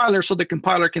the compiler, so the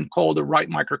compiler can call the right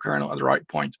microkernel at the right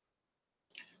point.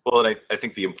 Well, and I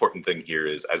think the important thing here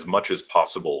is, as much as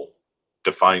possible,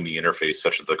 define the interface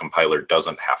such that the compiler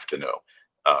doesn't have to know.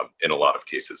 In a lot of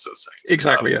cases, those things.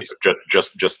 Exactly. Yes.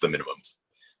 Just the minimums.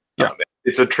 Yeah.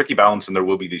 It's a tricky balance, and there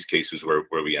will be these cases where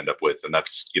we end up with, and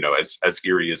that's, as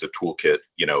IREE is a toolkit,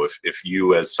 if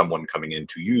you as someone coming in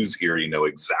to use IREE know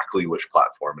exactly which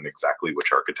platform and exactly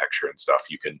which architecture and stuff,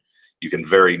 you can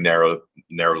very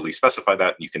narrowly specify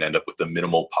that, and you can end up with the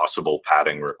minimal possible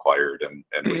padding required and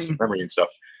wasted memory and stuff.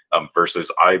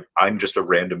 Versus I'm just a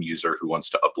random user who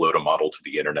wants to upload a model to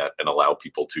the internet and allow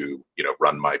people to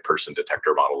run my person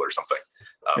detector model or something.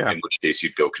 In which case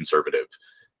you'd go conservative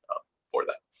for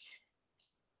that.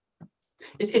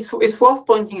 It's worth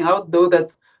pointing out, though,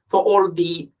 that for all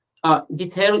the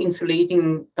detail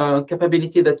insulating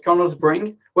capability that kernels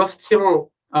bring, we're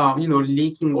still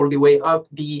leaking all the way up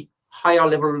the higher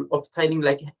level of tiling,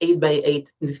 like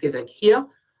 8x8 in this case, like here.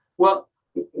 Well,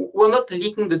 we're not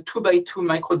leaking the 2x2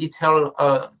 micro detail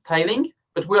tiling,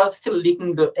 but we are still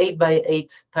leaking the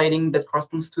 8x8 tiling that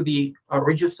corresponds to the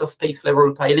register space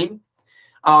level tiling.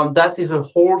 That is a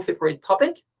whole separate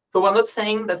topic. So we're not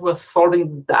saying that we're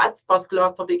solving that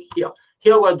particular topic here.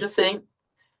 Here we're just saying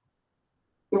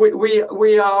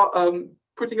we are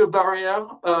putting a barrier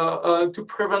to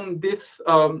prevent this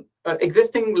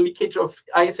existing leakage of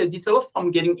ISA details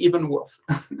from getting even worse.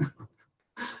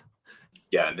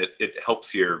 Yeah, and it helps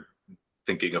here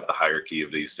thinking of the hierarchy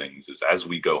of these things is, as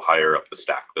we go higher up the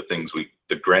stack,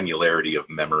 the granularity of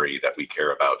memory that we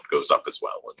care about goes up as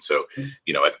well. And so,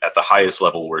 at the highest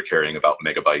level, we're caring about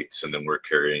megabytes, and then we're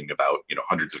caring about,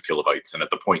 hundreds of kilobytes. And at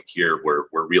the point here, we're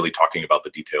really talking about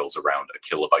the details around a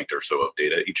kilobyte or so of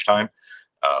data each time.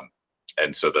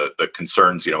 And so the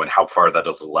concerns, and how far that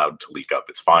is allowed to leak up,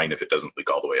 it's fine if it doesn't leak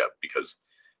all the way up, because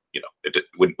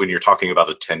when you're talking about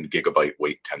a 10 gigabyte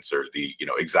weight tensor, the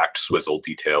exact swizzle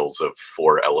details of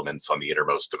 4 elements on the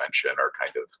innermost dimension are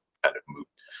kind of moot.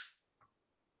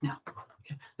 Yeah.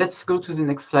 Okay. Let's go to the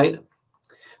next slide.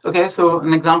 Okay, so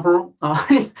an example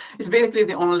is basically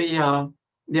the only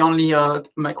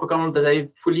microkernel that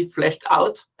I've fully fleshed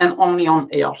out, and only on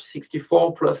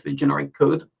ARCH64 plus the generic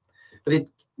code. But it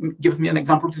gives me an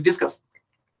example to discuss.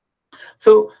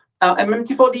 So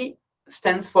MMT4D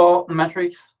stands for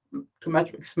matrix to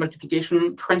matrix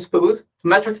multiplication transpose. So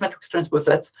matrix transpose,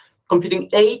 that's computing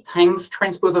A times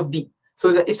transpose of B.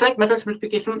 So it's like matrix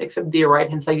multiplication, except the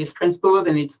right-hand side is transpose,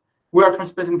 and we are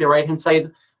transposing the right-hand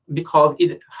side because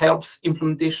it helps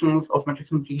implementations of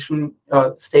matrix multiplication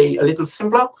stay a little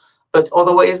simpler. But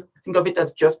otherwise, think of it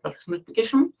as just matrix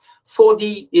multiplication.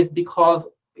 4D is because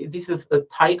this is a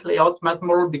tight layout math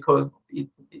model because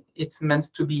it's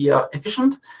meant to be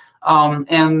efficient.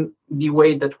 And the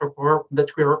way that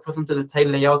we represented the tight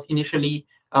layout initially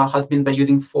has been by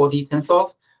using 4D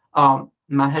tensors.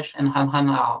 Mahesh and Han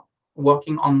are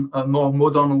working on a more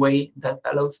modern way that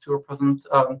allows to represent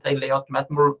tight layout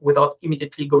math model without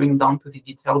immediately going down to the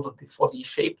details of the 4D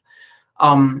shape.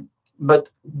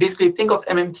 But basically, think of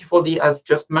MMT4D as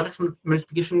just matrix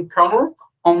multiplication kernel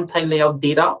on tight layout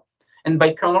data. And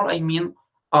by kernel, I mean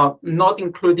not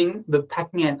including the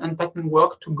packing and unpacking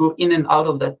work to go in and out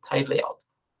of that tight layout.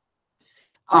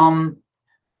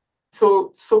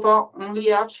 So far, only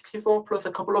ARCH64 plus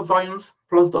a couple of variants,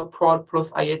 plus .prod, plus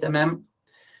i8mm.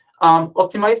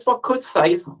 Optimized for code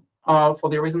size, for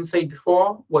the reasons said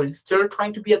before, while it's still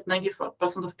trying to be at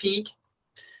 95% of peak.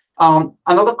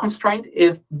 Another constraint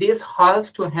is this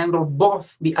has to handle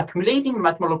both the accumulating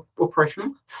math model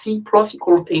operation, C plus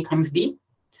equals A times B,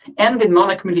 and the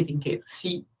non-accumulating case,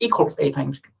 C equals A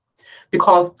times B.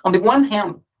 Because on the one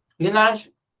hand, lineage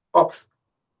ops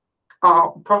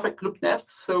are perfect loop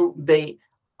nests, so they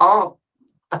are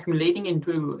accumulating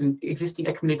into existing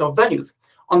accumulator values.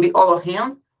 On the other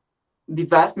hand, the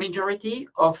vast majority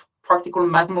of practical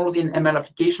math models in ML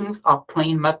applications are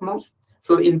plain math models.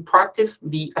 So in practice,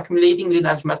 the accumulating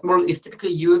lineage math model is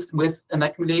typically used with an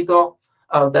accumulator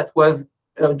that was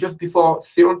just before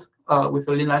filled with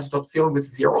a lineage.fill with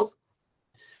zeros.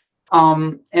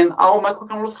 And our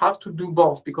microkernels have to do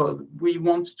both because we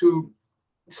want to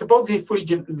support the fully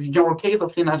general case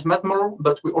of lineage math model,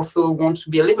 but we also want to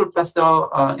be a little faster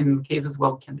in cases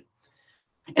where we can be.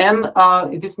 And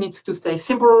this needs to stay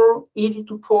simple, easy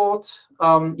to port,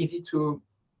 easy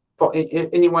for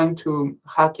anyone to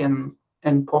hack and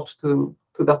port to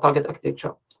their target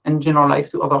architecture and generalize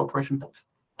to other operation types.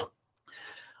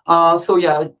 So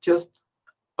yeah, I just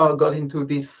got into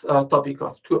this topic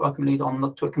of to accumulate or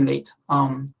not to accumulate.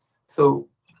 So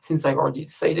since I've already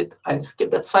said it, I'll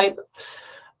skip that slide.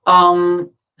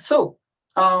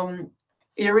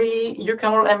 IREE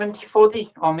uKernel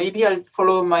MMT4D, or maybe I'll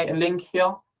follow my link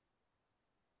here.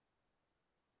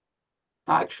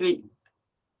 I actually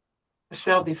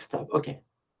share this stuff. Okay.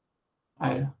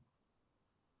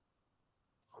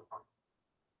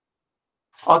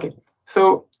 Okay.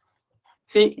 So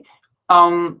see,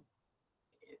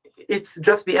 it's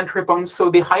just the entry point. So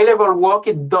the high-level work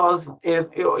it does is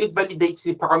it validates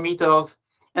the parameters,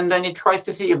 and then it tries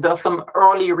to see if there's some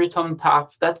early return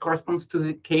path that corresponds to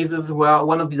the cases where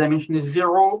one of the dimensions is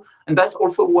 0. And that's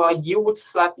also where you would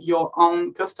slap your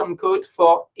own custom code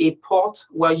for a port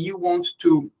where you want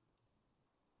to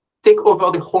take over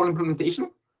the whole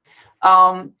implementation.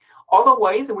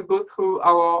 Otherwise, we go through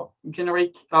our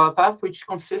generic path, which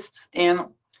consists in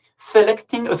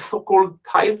selecting a so-called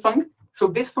tile func. So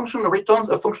this function returns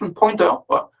a function pointer,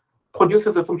 or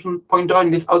produces a function pointer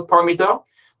in this out parameter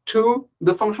to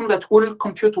the function that will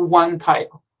compute one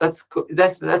tile. That's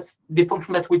the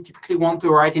function that we typically want to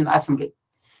write in assembly.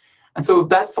 And so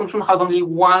that function has only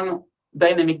one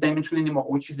dynamic dimension anymore,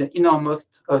 which is the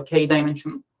innermost k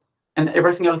dimension, and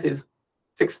everything else is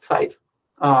fixed size,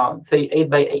 say 8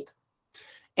 by 8.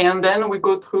 And then we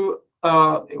go through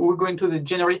we go into the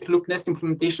generic loop nest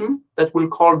implementation that will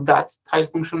call that tile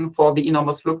function for the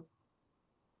innermost loop.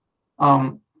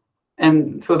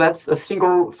 And so that's a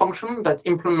single function that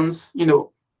implements,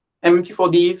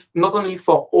 MMT4D not only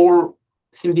for all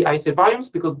SIMD ISA variants,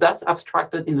 because that's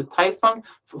abstracted in the tile func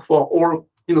for all,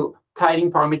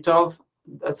 tiling parameters.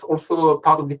 That's also a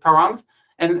part of the params,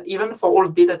 and even for all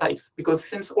data types, because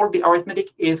since all the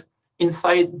arithmetic is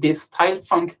inside this tile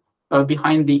func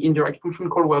behind the indirect function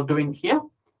call we're doing here,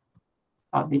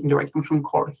 there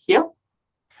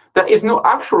is no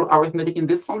actual arithmetic in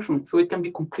this function, so it can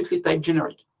be completely type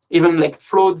generic. Even like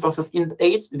float versus int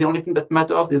 8, the only thing that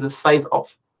matters is the size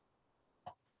of.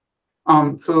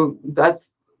 So that's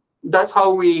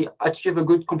how we achieve a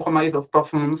good compromise of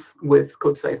performance with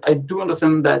code size. I do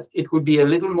understand that it would be a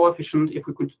little more efficient if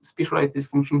we could specialize this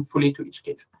function fully to each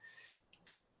case.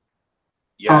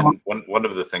 Yeah, and one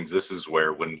of the things, this is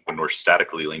where when we're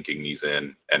statically linking these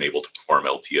in and able to perform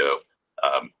LTO,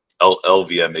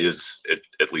 LVM is,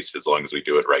 at least as long as we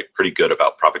do it right, pretty good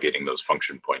about propagating those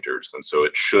function pointers. And so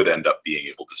it should end up being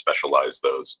able to specialize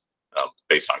those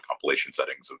based on compilation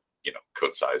settings of,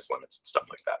 code size limits and stuff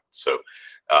like that. So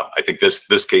I think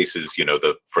this case is,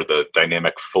 for the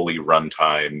dynamic, fully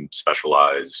runtime,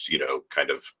 specialized, kind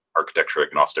of architecture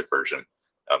agnostic version.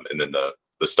 And then the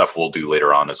stuff we'll do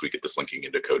later on as we get this linking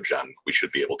into CodeGen, we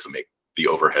should be able to make the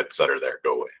overheads that are there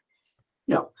go away.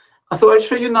 Yeah. So I'll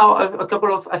show you now a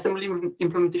couple of assembly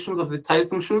implementations of the tile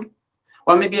function.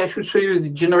 Or maybe I should show you the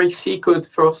generic C code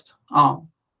first.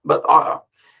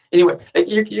 Anyway, like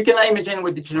you can imagine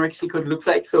what the generic C code looks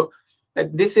like. So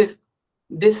this is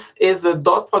the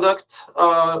dot product.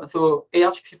 So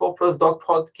AR64 plus dot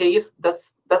prod case.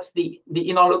 That's the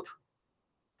inner loop.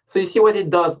 So you see what it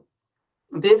does.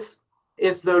 This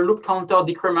is the loop counter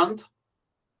decrement.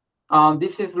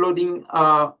 This is loading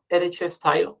LHS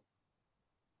tile.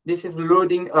 This is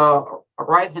loading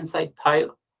right-hand side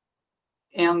tile.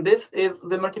 And this is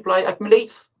the multiply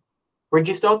accumulates,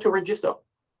 register to register.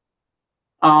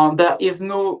 There is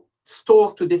no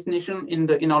stores to destination in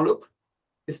the inner loop.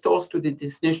 The stores to the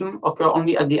destination occur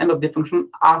only at the end of the function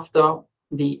after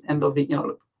the end of the inner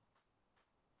loop.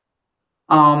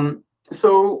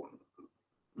 So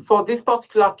for this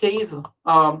particular case,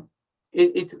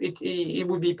 it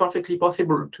would be perfectly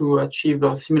possible to achieve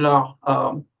a similar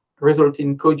result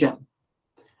in CodeGen.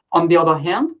 On the other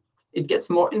hand, it gets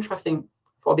more interesting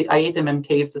for the I8MM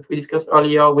case that we discussed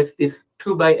earlier with this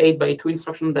 2x8x2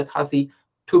 instruction that has the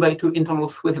 2x2 internal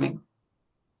swizzling.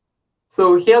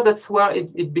 So here, that's where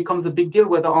it becomes a big deal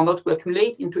whether or not we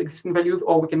accumulate into existing values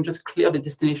or we can just clear the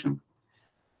destination.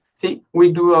 See,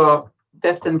 we do a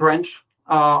test and branch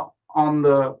on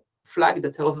the flag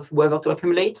that tells us whether to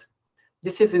accumulate.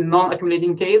 This is a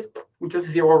non-accumulating case with just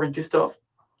 0 registers.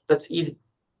 That's easy.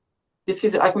 This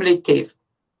is the accumulate case.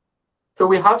 So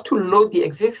we have to load the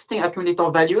existing accumulator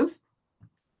values,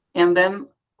 and then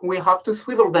we have to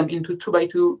swizzle them into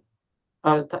 2x2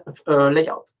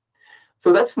 layout.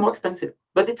 So that's more expensive,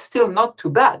 but it's still not too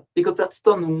bad because that's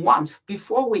done once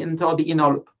before we enter the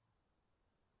inner loop.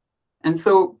 And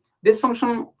so this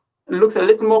function looks a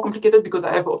little more complicated because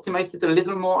I have optimized it a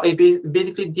little more. I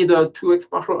basically did a 2x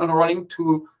partial unrolling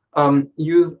to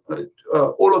use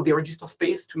all of the register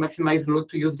space to maximize load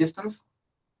to use distance.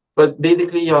 But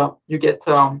basically, you get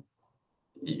the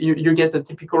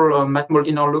typical matmul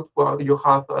inner loop where you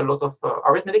have a lot of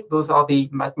arithmetic. Those are the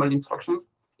matmul instructions.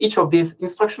 Each of these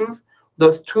instructions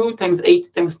does 2 times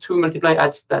 8 times 2 multiply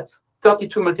adds. That's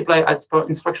 32 multiply adds per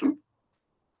instruction.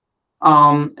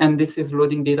 And this is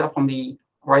loading data from the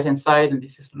right-hand side, and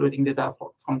this is loading data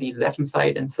from the left-hand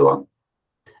side, and so on.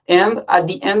 And at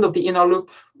the end of the inner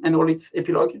loop and all its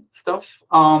epilogue stuff,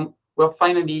 we're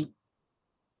finally,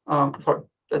 sorry,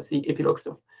 that's the epilogue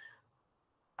stuff.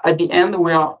 At the end,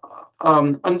 we are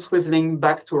unswizzling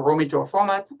back to raw major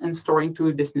format and storing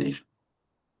to destination.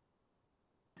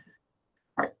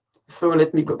 All right, so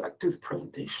let me go back to the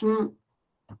presentation.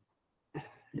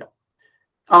 Yeah.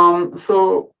 Oh,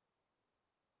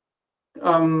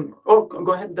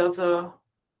 go ahead.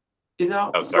 Is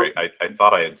there? Oh, sorry. I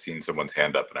thought I had seen someone's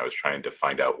hand up, and I was trying to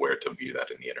find out where to view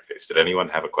that in the interface. Did anyone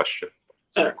have a question?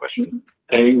 Is there a question?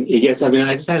 Yes, I mean,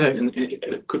 I just had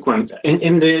a quick one.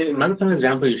 In the Microkernel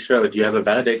example you showed, you have a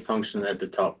validate function at the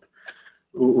top.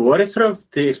 What is sort of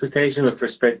the expectation with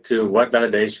respect to what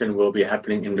validation will be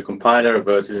happening in the compiler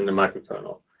versus in the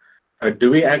microkernel?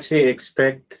 Do we actually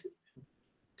expect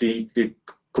the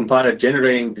compiler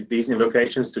generating these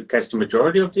invocations to catch the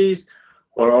majority of these,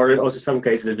 or are there also some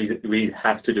cases that we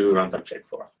have to do a runtime check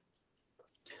for?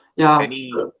 Yeah.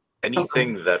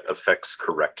 Anything that affects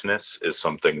correctness is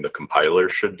something the compiler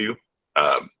should do,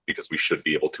 because we should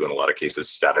be able to, in a lot of cases,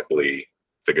 statically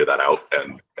figure that out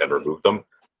and remove them.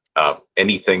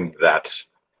 Anything that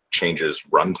changes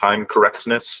runtime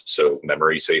correctness, so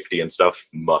memory safety and stuff,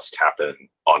 must happen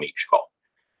on each call,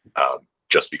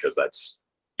 just because that's,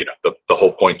 you know, the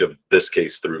whole point of this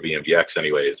case through VMVX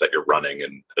anyway is that you're running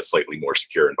in a slightly more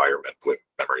secure environment with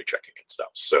memory checking and stuff.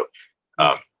 So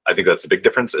I think that's a big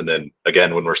difference. And then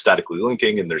again, when we're statically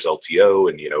linking and there's LTO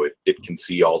and, you know, it can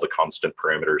see all the constant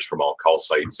parameters from all call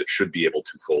sites, it should be able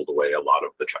to fold away a lot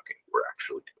of the checking we're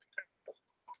actually doing.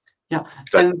 Yeah.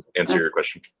 Does that answer your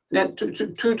question? Yeah,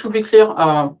 to be clear,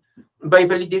 by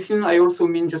validation, I also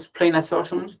mean just plain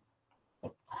assertions.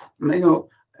 You know,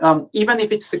 even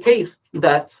if it's the case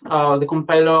that the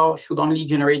compiler should only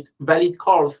generate valid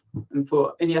calls, and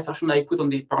for any assertion I put on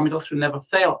the parameters should never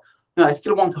fail, you know, I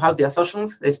still want to have the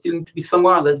assertions. They still need to be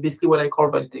somewhere. That's basically what I call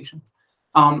validation.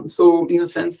 So in a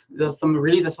sense, there's some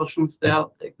release assertions there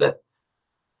like that.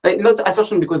 Like, not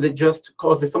assertion because they just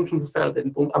cause the function to fail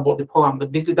and don't abort the program,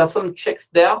 but basically there's some checks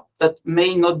there that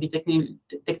may not be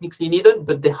technically needed,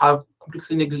 but they have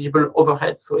completely negligible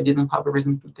overhead, so I didn't have a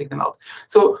reason to take them out.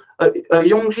 So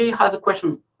Yongji has a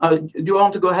question. Do you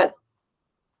want to go ahead?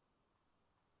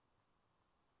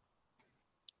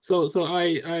 So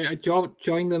I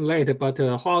joined them late, but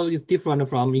how is different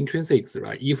from intrinsics,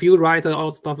 right? If you write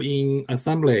all stuff in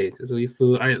assembly, so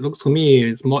it looks to me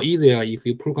it's more easier if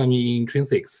you program in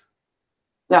intrinsics.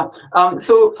 Yeah.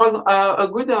 So for a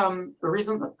good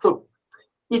reason, so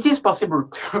it is possible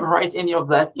to write any of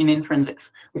that in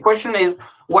intrinsics. The question is,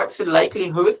 what's the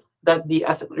likelihood that the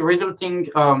resulting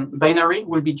binary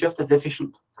will be just as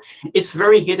efficient? It's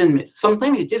very hit and miss.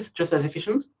 Sometimes it is just as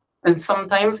efficient, and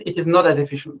sometimes it is not as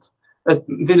efficient. The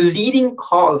leading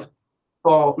cause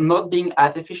for not being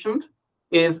as efficient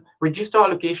is register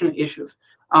allocation issues.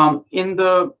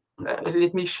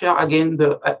 Let me share again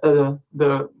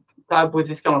the tab with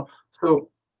this kernel. So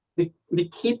the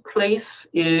key place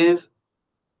is,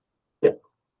 yeah.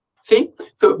 See,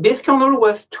 so this kernel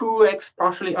was 2x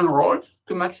partially unrolled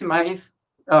to maximize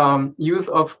use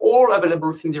of all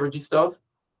available CD registers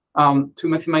to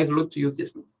maximize load to use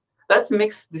distance. That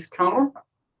makes this kernel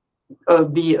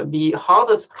the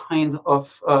hardest kind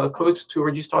of code to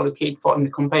register allocate for in the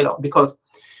compiler, because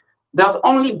there's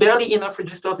only barely enough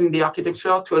registers in the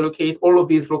architecture to allocate all of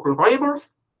these local variables.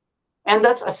 And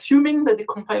that's assuming that the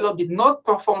compiler did not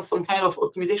perform some kind of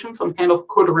optimization, some kind of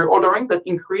code reordering that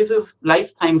increases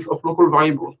lifetimes of local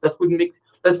variables. That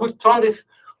would turn this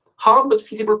hard but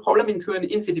feasible problem into an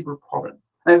infeasible problem.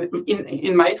 And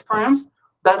in my experience,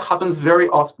 that happens very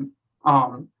often.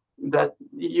 That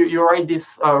you write this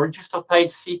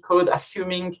register-tied C code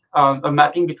assuming a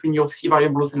mapping between your C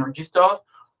variables and registers,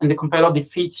 and the compiler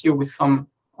defeats you with some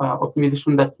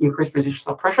optimization that increases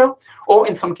register pressure, or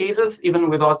in some cases, even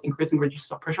without increasing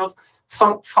register pressures,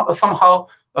 somehow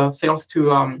fails to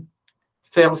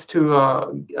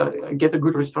get a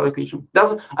good register allocation.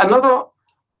 There's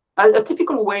a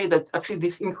typical way that actually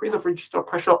this increase of register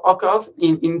pressure occurs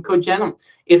in CodeGen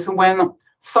is when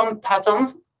some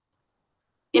patterns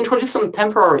introduce some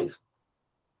temporaries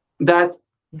that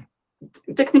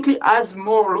technically adds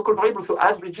more local variables, so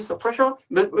adds register pressure,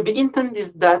 but the intent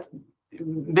is that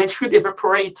they should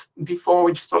evaporate before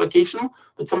register allocation,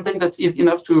 but something that is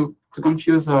enough to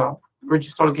confuse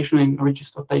register allocation in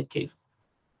register tight case.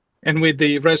 And with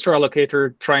the register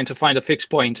allocator trying to find a fixed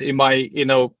point, it might,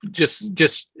 just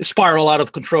spiral out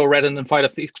of control rather than find a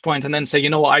fixed point and then say,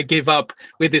 I gave up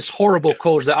with this horrible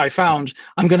code that I found.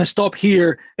 I'm going to stop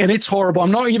here, and it's horrible. I'm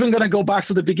not even going to go back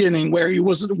to the beginning where it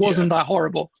wasn't that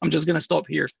horrible. I'm just going to stop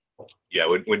here. Yeah,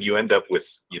 when you end up with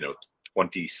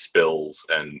 20 spills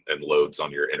and loads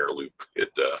on your inner loop, it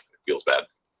feels bad.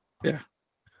 Yeah.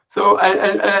 So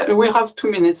we have 2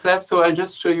 minutes left, so I'll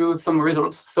just show you some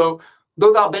results. So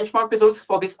those are benchmark results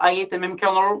for this i8mm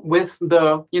kernel with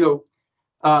the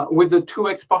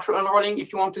 2x partial unrolling.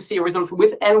 If you want to see results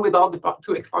with and without the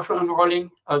 2x partial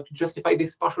unrolling to justify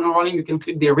this partial unrolling, you can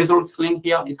click the results link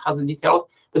here. It has the details.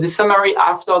 But the summary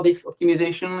after this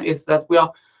optimization is that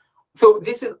so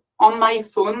this is on my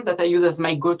phone that I use as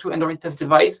my go-to Android test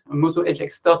device, a Moto Edge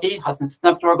X30. It has a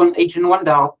Snapdragon 8 Gen 1.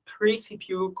 There are 3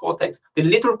 CPU Cortex. The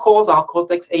little cores are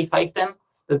Cortex A510.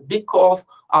 The big cores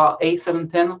are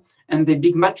A710. And the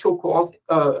big macho cores,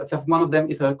 just one of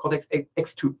them is a Cortex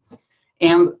X2.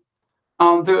 And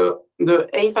the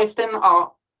A510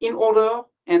 are in order,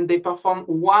 and they perform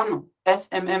 1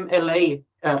 SMMLA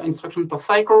instruction per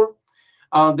cycle.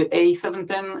 The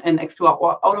A710 and X2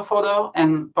 are out of order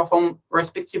and perform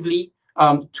respectively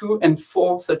 2 and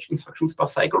 4 such instructions per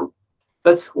cycle.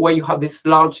 That's why you have this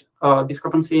large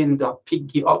discrepancy in the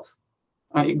peak GOPS.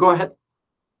 Go ahead.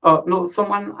 No,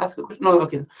 someone asked a question. No,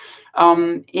 okay.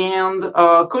 And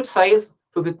code size,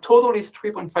 so the total is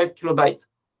 3.5 kilobytes.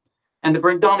 And the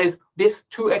breakdown is this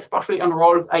 2x partially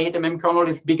unrolled i8mm kernel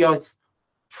is bigger. It's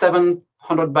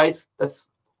 700 bytes. That's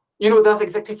there's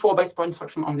exactly 4 bytes per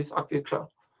instruction on this architecture.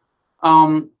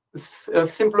 A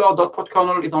simpler .prod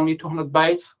kernel is only 200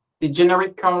 bytes. The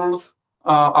generic kernels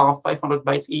are 500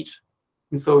 bytes each.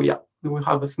 And so, yeah, we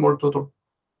have a small total.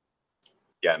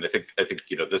 Yeah, and I think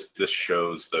this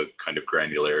shows the kind of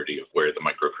granularity of where the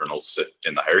microkernels sit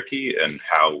in the hierarchy and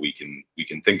how we can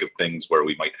think of things where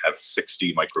we might have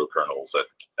 60 microkernels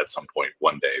at some point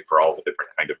one day for all the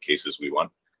different kind of cases we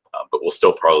want. But we'll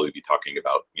still probably be talking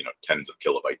about tens of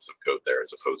kilobytes of code there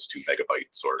as opposed to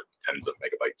megabytes or tens of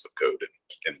megabytes of code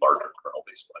in larger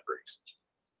kernel-based libraries.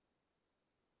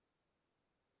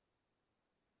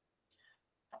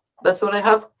 That's what I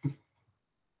have.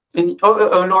 And,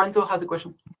 Lorenzo has a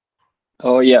question.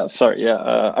 Oh yeah, sorry.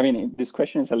 Yeah, I mean this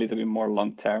question is a little bit more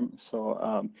long term.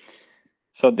 So,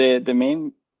 the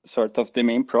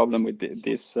main problem with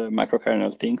this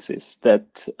microkernel things is that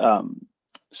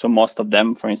so most of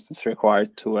them, for instance, require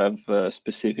to have a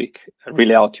specific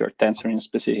relay out your tensor in a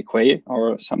specific way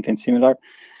or something similar,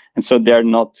 and so they're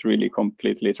not really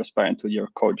completely transparent to your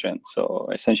codegen. So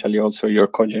essentially, also your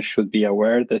codegen should be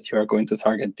aware that you are going to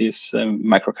target this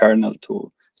microkernel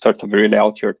to sort of relay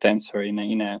out your tensor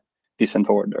in a decent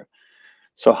order.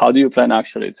 So how do you plan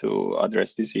actually to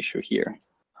address this issue here?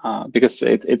 Because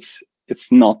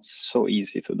it's not so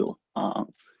easy to do.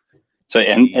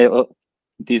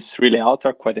 These relayouts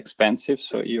are quite expensive,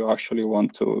 so you actually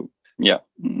want to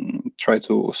try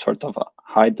to sort of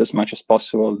hide as much as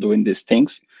possible doing these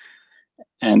things.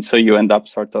 And so you end up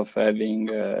sort of having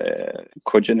a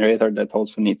code generator that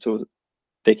also need to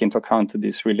take into account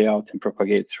this relayout and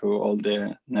propagate through all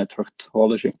the network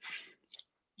topology.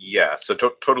 Yeah, so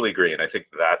totally agree, and I think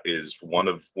that is one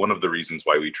of the reasons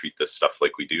why we treat this stuff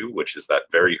like we do, which is that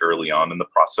very early on in the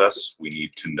process, we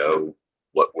need to know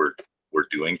what we're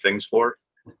doing things for.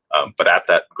 But at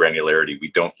that granularity,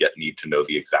 we don't yet need to know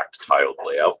the exact tiled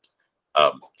layout.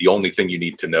 The only thing you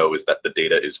need to know is that the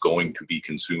data is going to be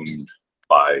consumed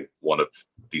by one of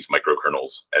these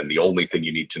microkernels, and the only thing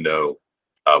you need to know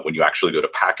when you actually go to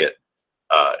pack it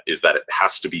is that it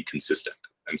has to be consistent.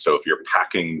 And so if you're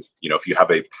packing, if you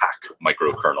have a pack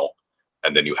microkernel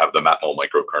and then you have the matmul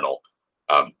microkernel,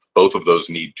 both of those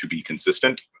need to be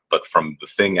consistent, but from the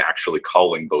thing actually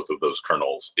calling both of those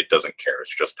kernels, it doesn't care.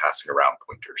 It's just passing around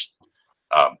pointers.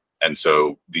 And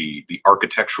so the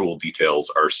architectural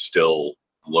details are still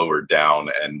lowered down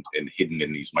and hidden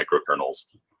in these microkernels.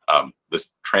 The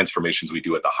transformations we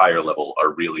do at the higher level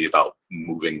are really about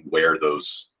moving where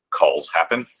those calls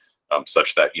happen,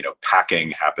 such that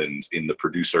packing happens in the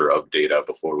producer of data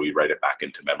before we write it back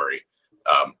into memory,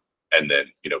 and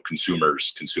then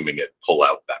consumers consuming it pull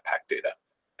out that pack data.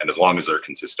 And as long as they're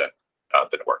consistent,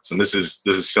 then it works. And this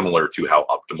is similar to how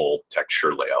optimal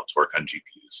texture layouts work on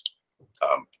GPUs.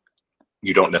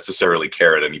 You don't necessarily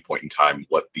care at any point in time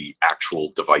what the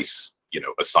actual device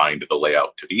assigned the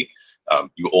layout to be.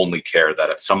 You only care that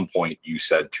at some point you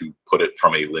said to put it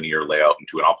from a linear layout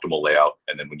into an optimal layout,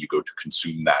 and then when you go to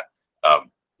consume that,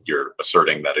 you're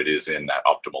asserting that it is in that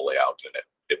optimal layout, and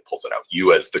it pulls it out.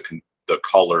 You, as the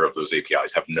caller of those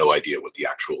APIs, have no idea what the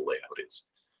actual layout is.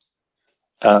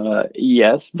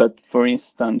 Yes, but for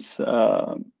instance,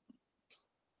 but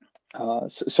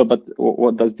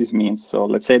what does this mean? So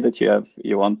let's say that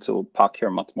you want to pack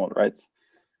your matmul, right?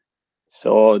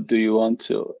 So do you want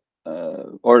to,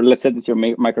 or let's say that your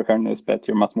microkernel is bet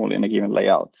your matmul in a given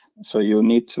layout. So you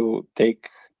need to take,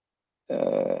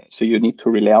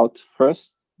 relay out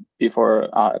first before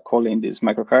calling this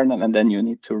microkernel, and then you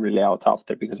need to relay out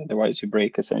after, because otherwise you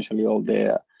break essentially all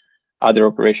the other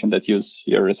operation that use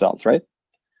your result, right?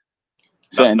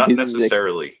 So not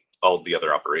necessarily all the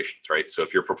other operations, right? So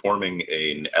if you're performing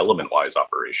an element-wise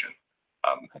operation,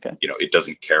 it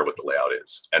doesn't care what the layout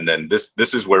is. And then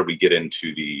this is where we get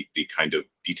into the kind of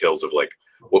details of like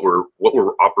what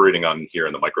we're operating on here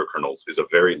in the microkernels is a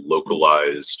very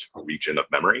localized region of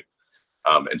memory.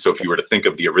 And so if you were to think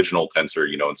of the original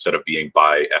tensor, instead of being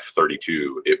by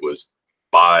F32, it was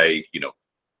by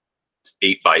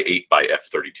 8 by 8 by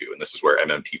F32, and this is where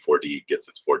MMT4D gets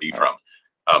its 4D from.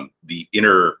 The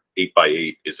inner 8 by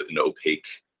 8 is an opaque,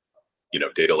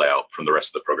 data layout from the rest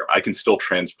of the program. I can still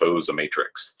transpose a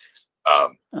matrix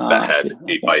that had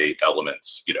 8 by 8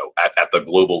 elements, at the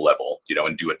global level,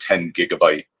 and do a 10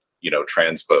 gigabyte,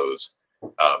 transpose,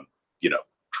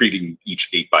 treating each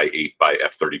 8 by 8 by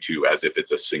F32 as if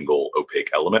it's a single opaque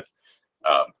element.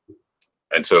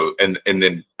 And so, and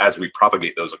then as we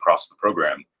propagate those across the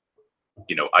program,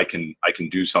 I can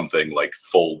do something like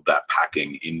fold that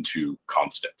packing into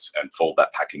constants and fold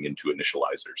that packing into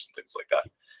initializers and things like that.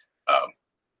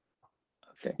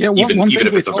 Okay. Yeah, even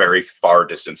if it's a very far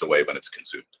distance away when it's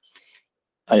consumed.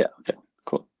 Oh yeah. Okay.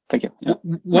 Cool. Thank you. Yeah.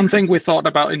 One thing we thought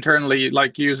about internally,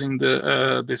 like using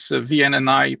the this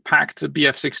VNNI packed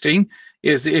BF16,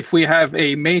 is if we have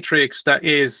a matrix that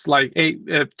is like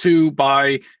 2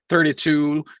 by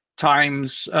 32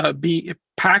 times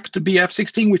packed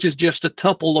BF16, which is just a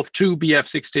tuple of 2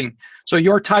 BF16. So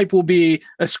your type will be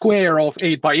a square of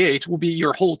 8 by 8, will be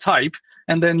your whole type,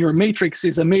 and then your matrix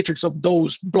is a matrix of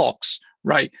those blocks,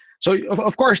 right? So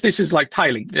of course this is like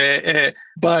tiling,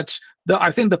 but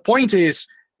I think the point is,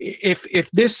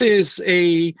 if this is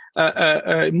a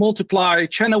multiply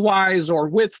channel-wise or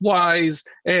width-wise,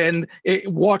 and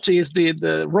what is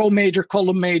the row major,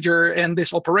 column major, and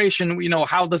this operation,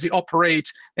 how does it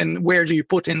operate, and where do you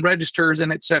put in registers,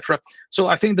 and etc. So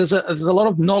I think there's a lot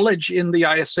of knowledge in the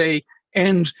ISA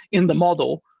and in the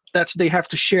model that they have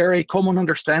to share a common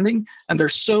understanding, and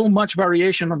there's so much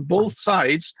variation on both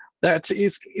sides that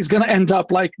is going to end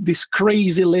up like this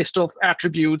crazy list of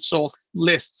attributes, of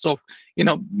lists of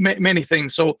many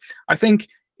things. So I think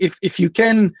if you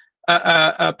can,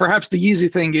 perhaps the easy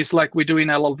thing is like we do in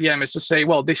LLVM is to say,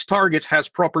 well, this target has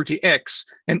property X,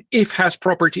 and if has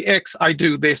property X, I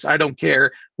do this. I don't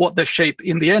care what the shape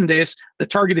in the end is. The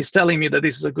target is telling me that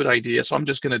this is a good idea, so I'm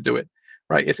just going to do it,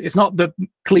 right? It's not the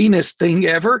cleanest thing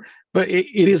ever, but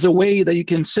it is a way that you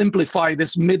can simplify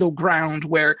this middle ground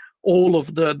where all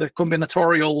of the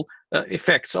combinatorial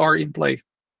effects are in play.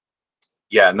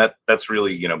 Yeah, and that's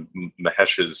really, you know,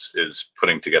 Mahesh is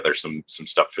putting together some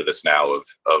stuff for this now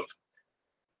of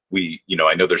we, you know,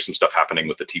 I know there's some stuff happening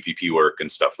with the TPP work and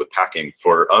stuff with packing.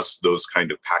 For us, those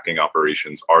kind of packing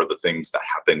operations are the things that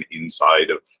happen inside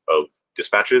of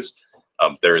dispatches.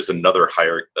 There is another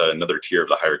tier of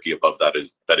the hierarchy above that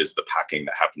is the packing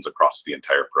that happens across the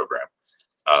entire program.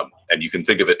 And you can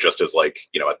think of it just as like,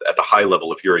 you know, at the high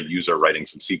level, if you're a user writing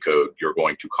some C code, you're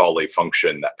going to call a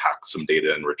function that packs some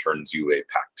data and returns you a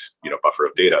packed, you know, buffer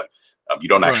of data. You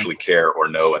don't actually care or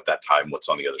know at that time what's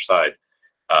on the other side.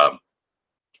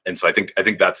 And so I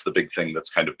think that's the big thing that's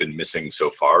kind of been missing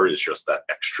so far, is just that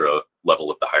extra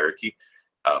level of the hierarchy.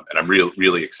 And I'm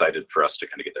really excited for us to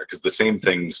kind of get there, because the same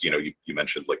things, you know, you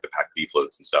mentioned like the pack B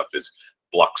floats and stuff, is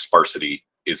block sparsity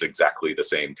is exactly the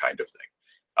same kind of thing.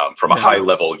 From a high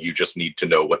level, you just need to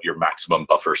know what your maximum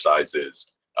buffer size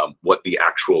is. What the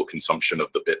actual consumption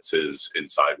of the bits is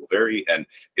inside will vary, and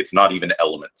it's not even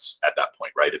elements at that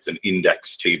point, right? It's an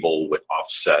index table with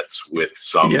offsets with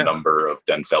some number of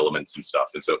dense elements and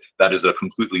stuff, and so that is a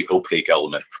completely opaque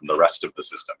element from the rest of the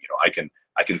system. You know,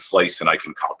 I can slice and I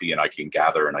can copy and I can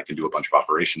gather and I can do a bunch of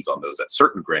operations on those at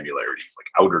certain granularities, like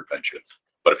outer dimensions.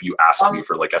 But if you ask me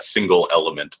for like a single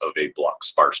element of a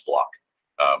sparse block,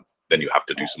 then you have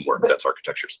to do some work that's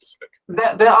architecture specific.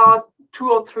 There are 2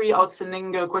 or 3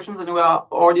 outstanding questions, and we are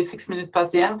already 6 minutes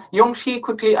past the end. Yongshi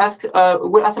quickly asked,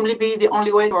 will assembly be the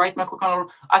only way to write microkernel?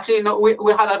 Actually, no,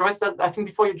 we had addressed that, I think,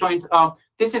 before you joined.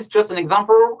 This is just an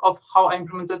example of how I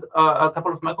implemented a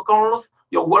couple of microkernels.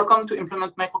 You're welcome to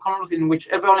implement microkernels in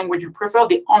whichever language you prefer.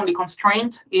 The only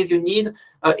constraint is you need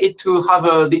it to have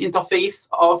the interface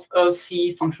of a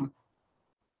C function.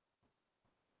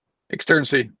 Extern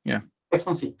C, yeah.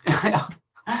 Extern C.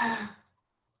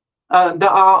 There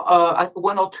are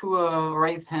 1 or 2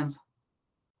 raised hands.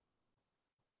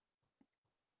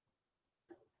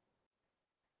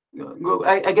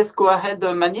 I guess go ahead,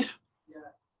 Manish.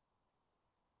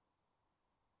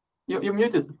 You're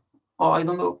muted, or I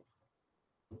don't know.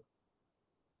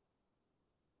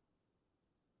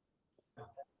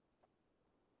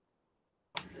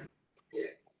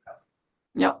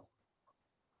 Yeah.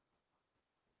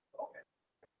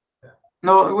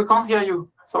 No, we can't hear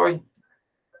you. Sorry.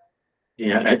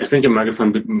 Yeah, I think your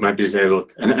microphone might be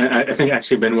disabled, and I think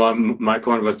actually Benoit, my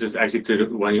comment was just actually to the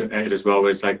one you added as well,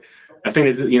 where it's like, I think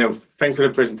it's, you know, thanks for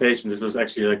the presentation. This was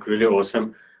actually like really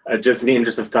awesome. Just in the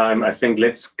interest of time, I think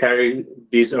let's carry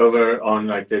these over on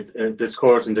like the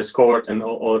Discourse and Discord and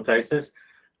all the places.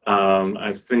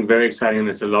 I think very exciting.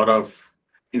 There's a lot of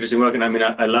interesting work, and I mean,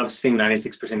 I love seeing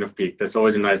 96% of peak. That's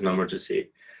always a nice number to see.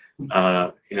 You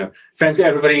know, thanks to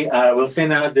everybody. We'll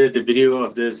send out the video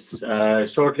of this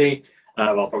shortly.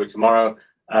 Well, probably tomorrow.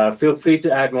 Feel free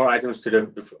to add more items to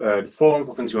the forum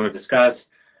for things you want to discuss.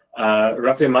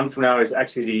 Roughly a month from now is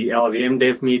actually the LLVM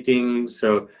dev meeting,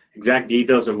 so exact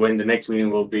details of when the next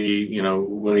meeting will be, you know,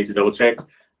 we'll need to double check.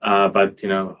 But you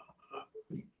know,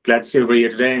 glad to see everybody here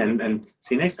today, and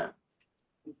see you next time.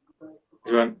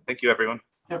 Everyone. Thank you, everyone.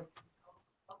 Yep.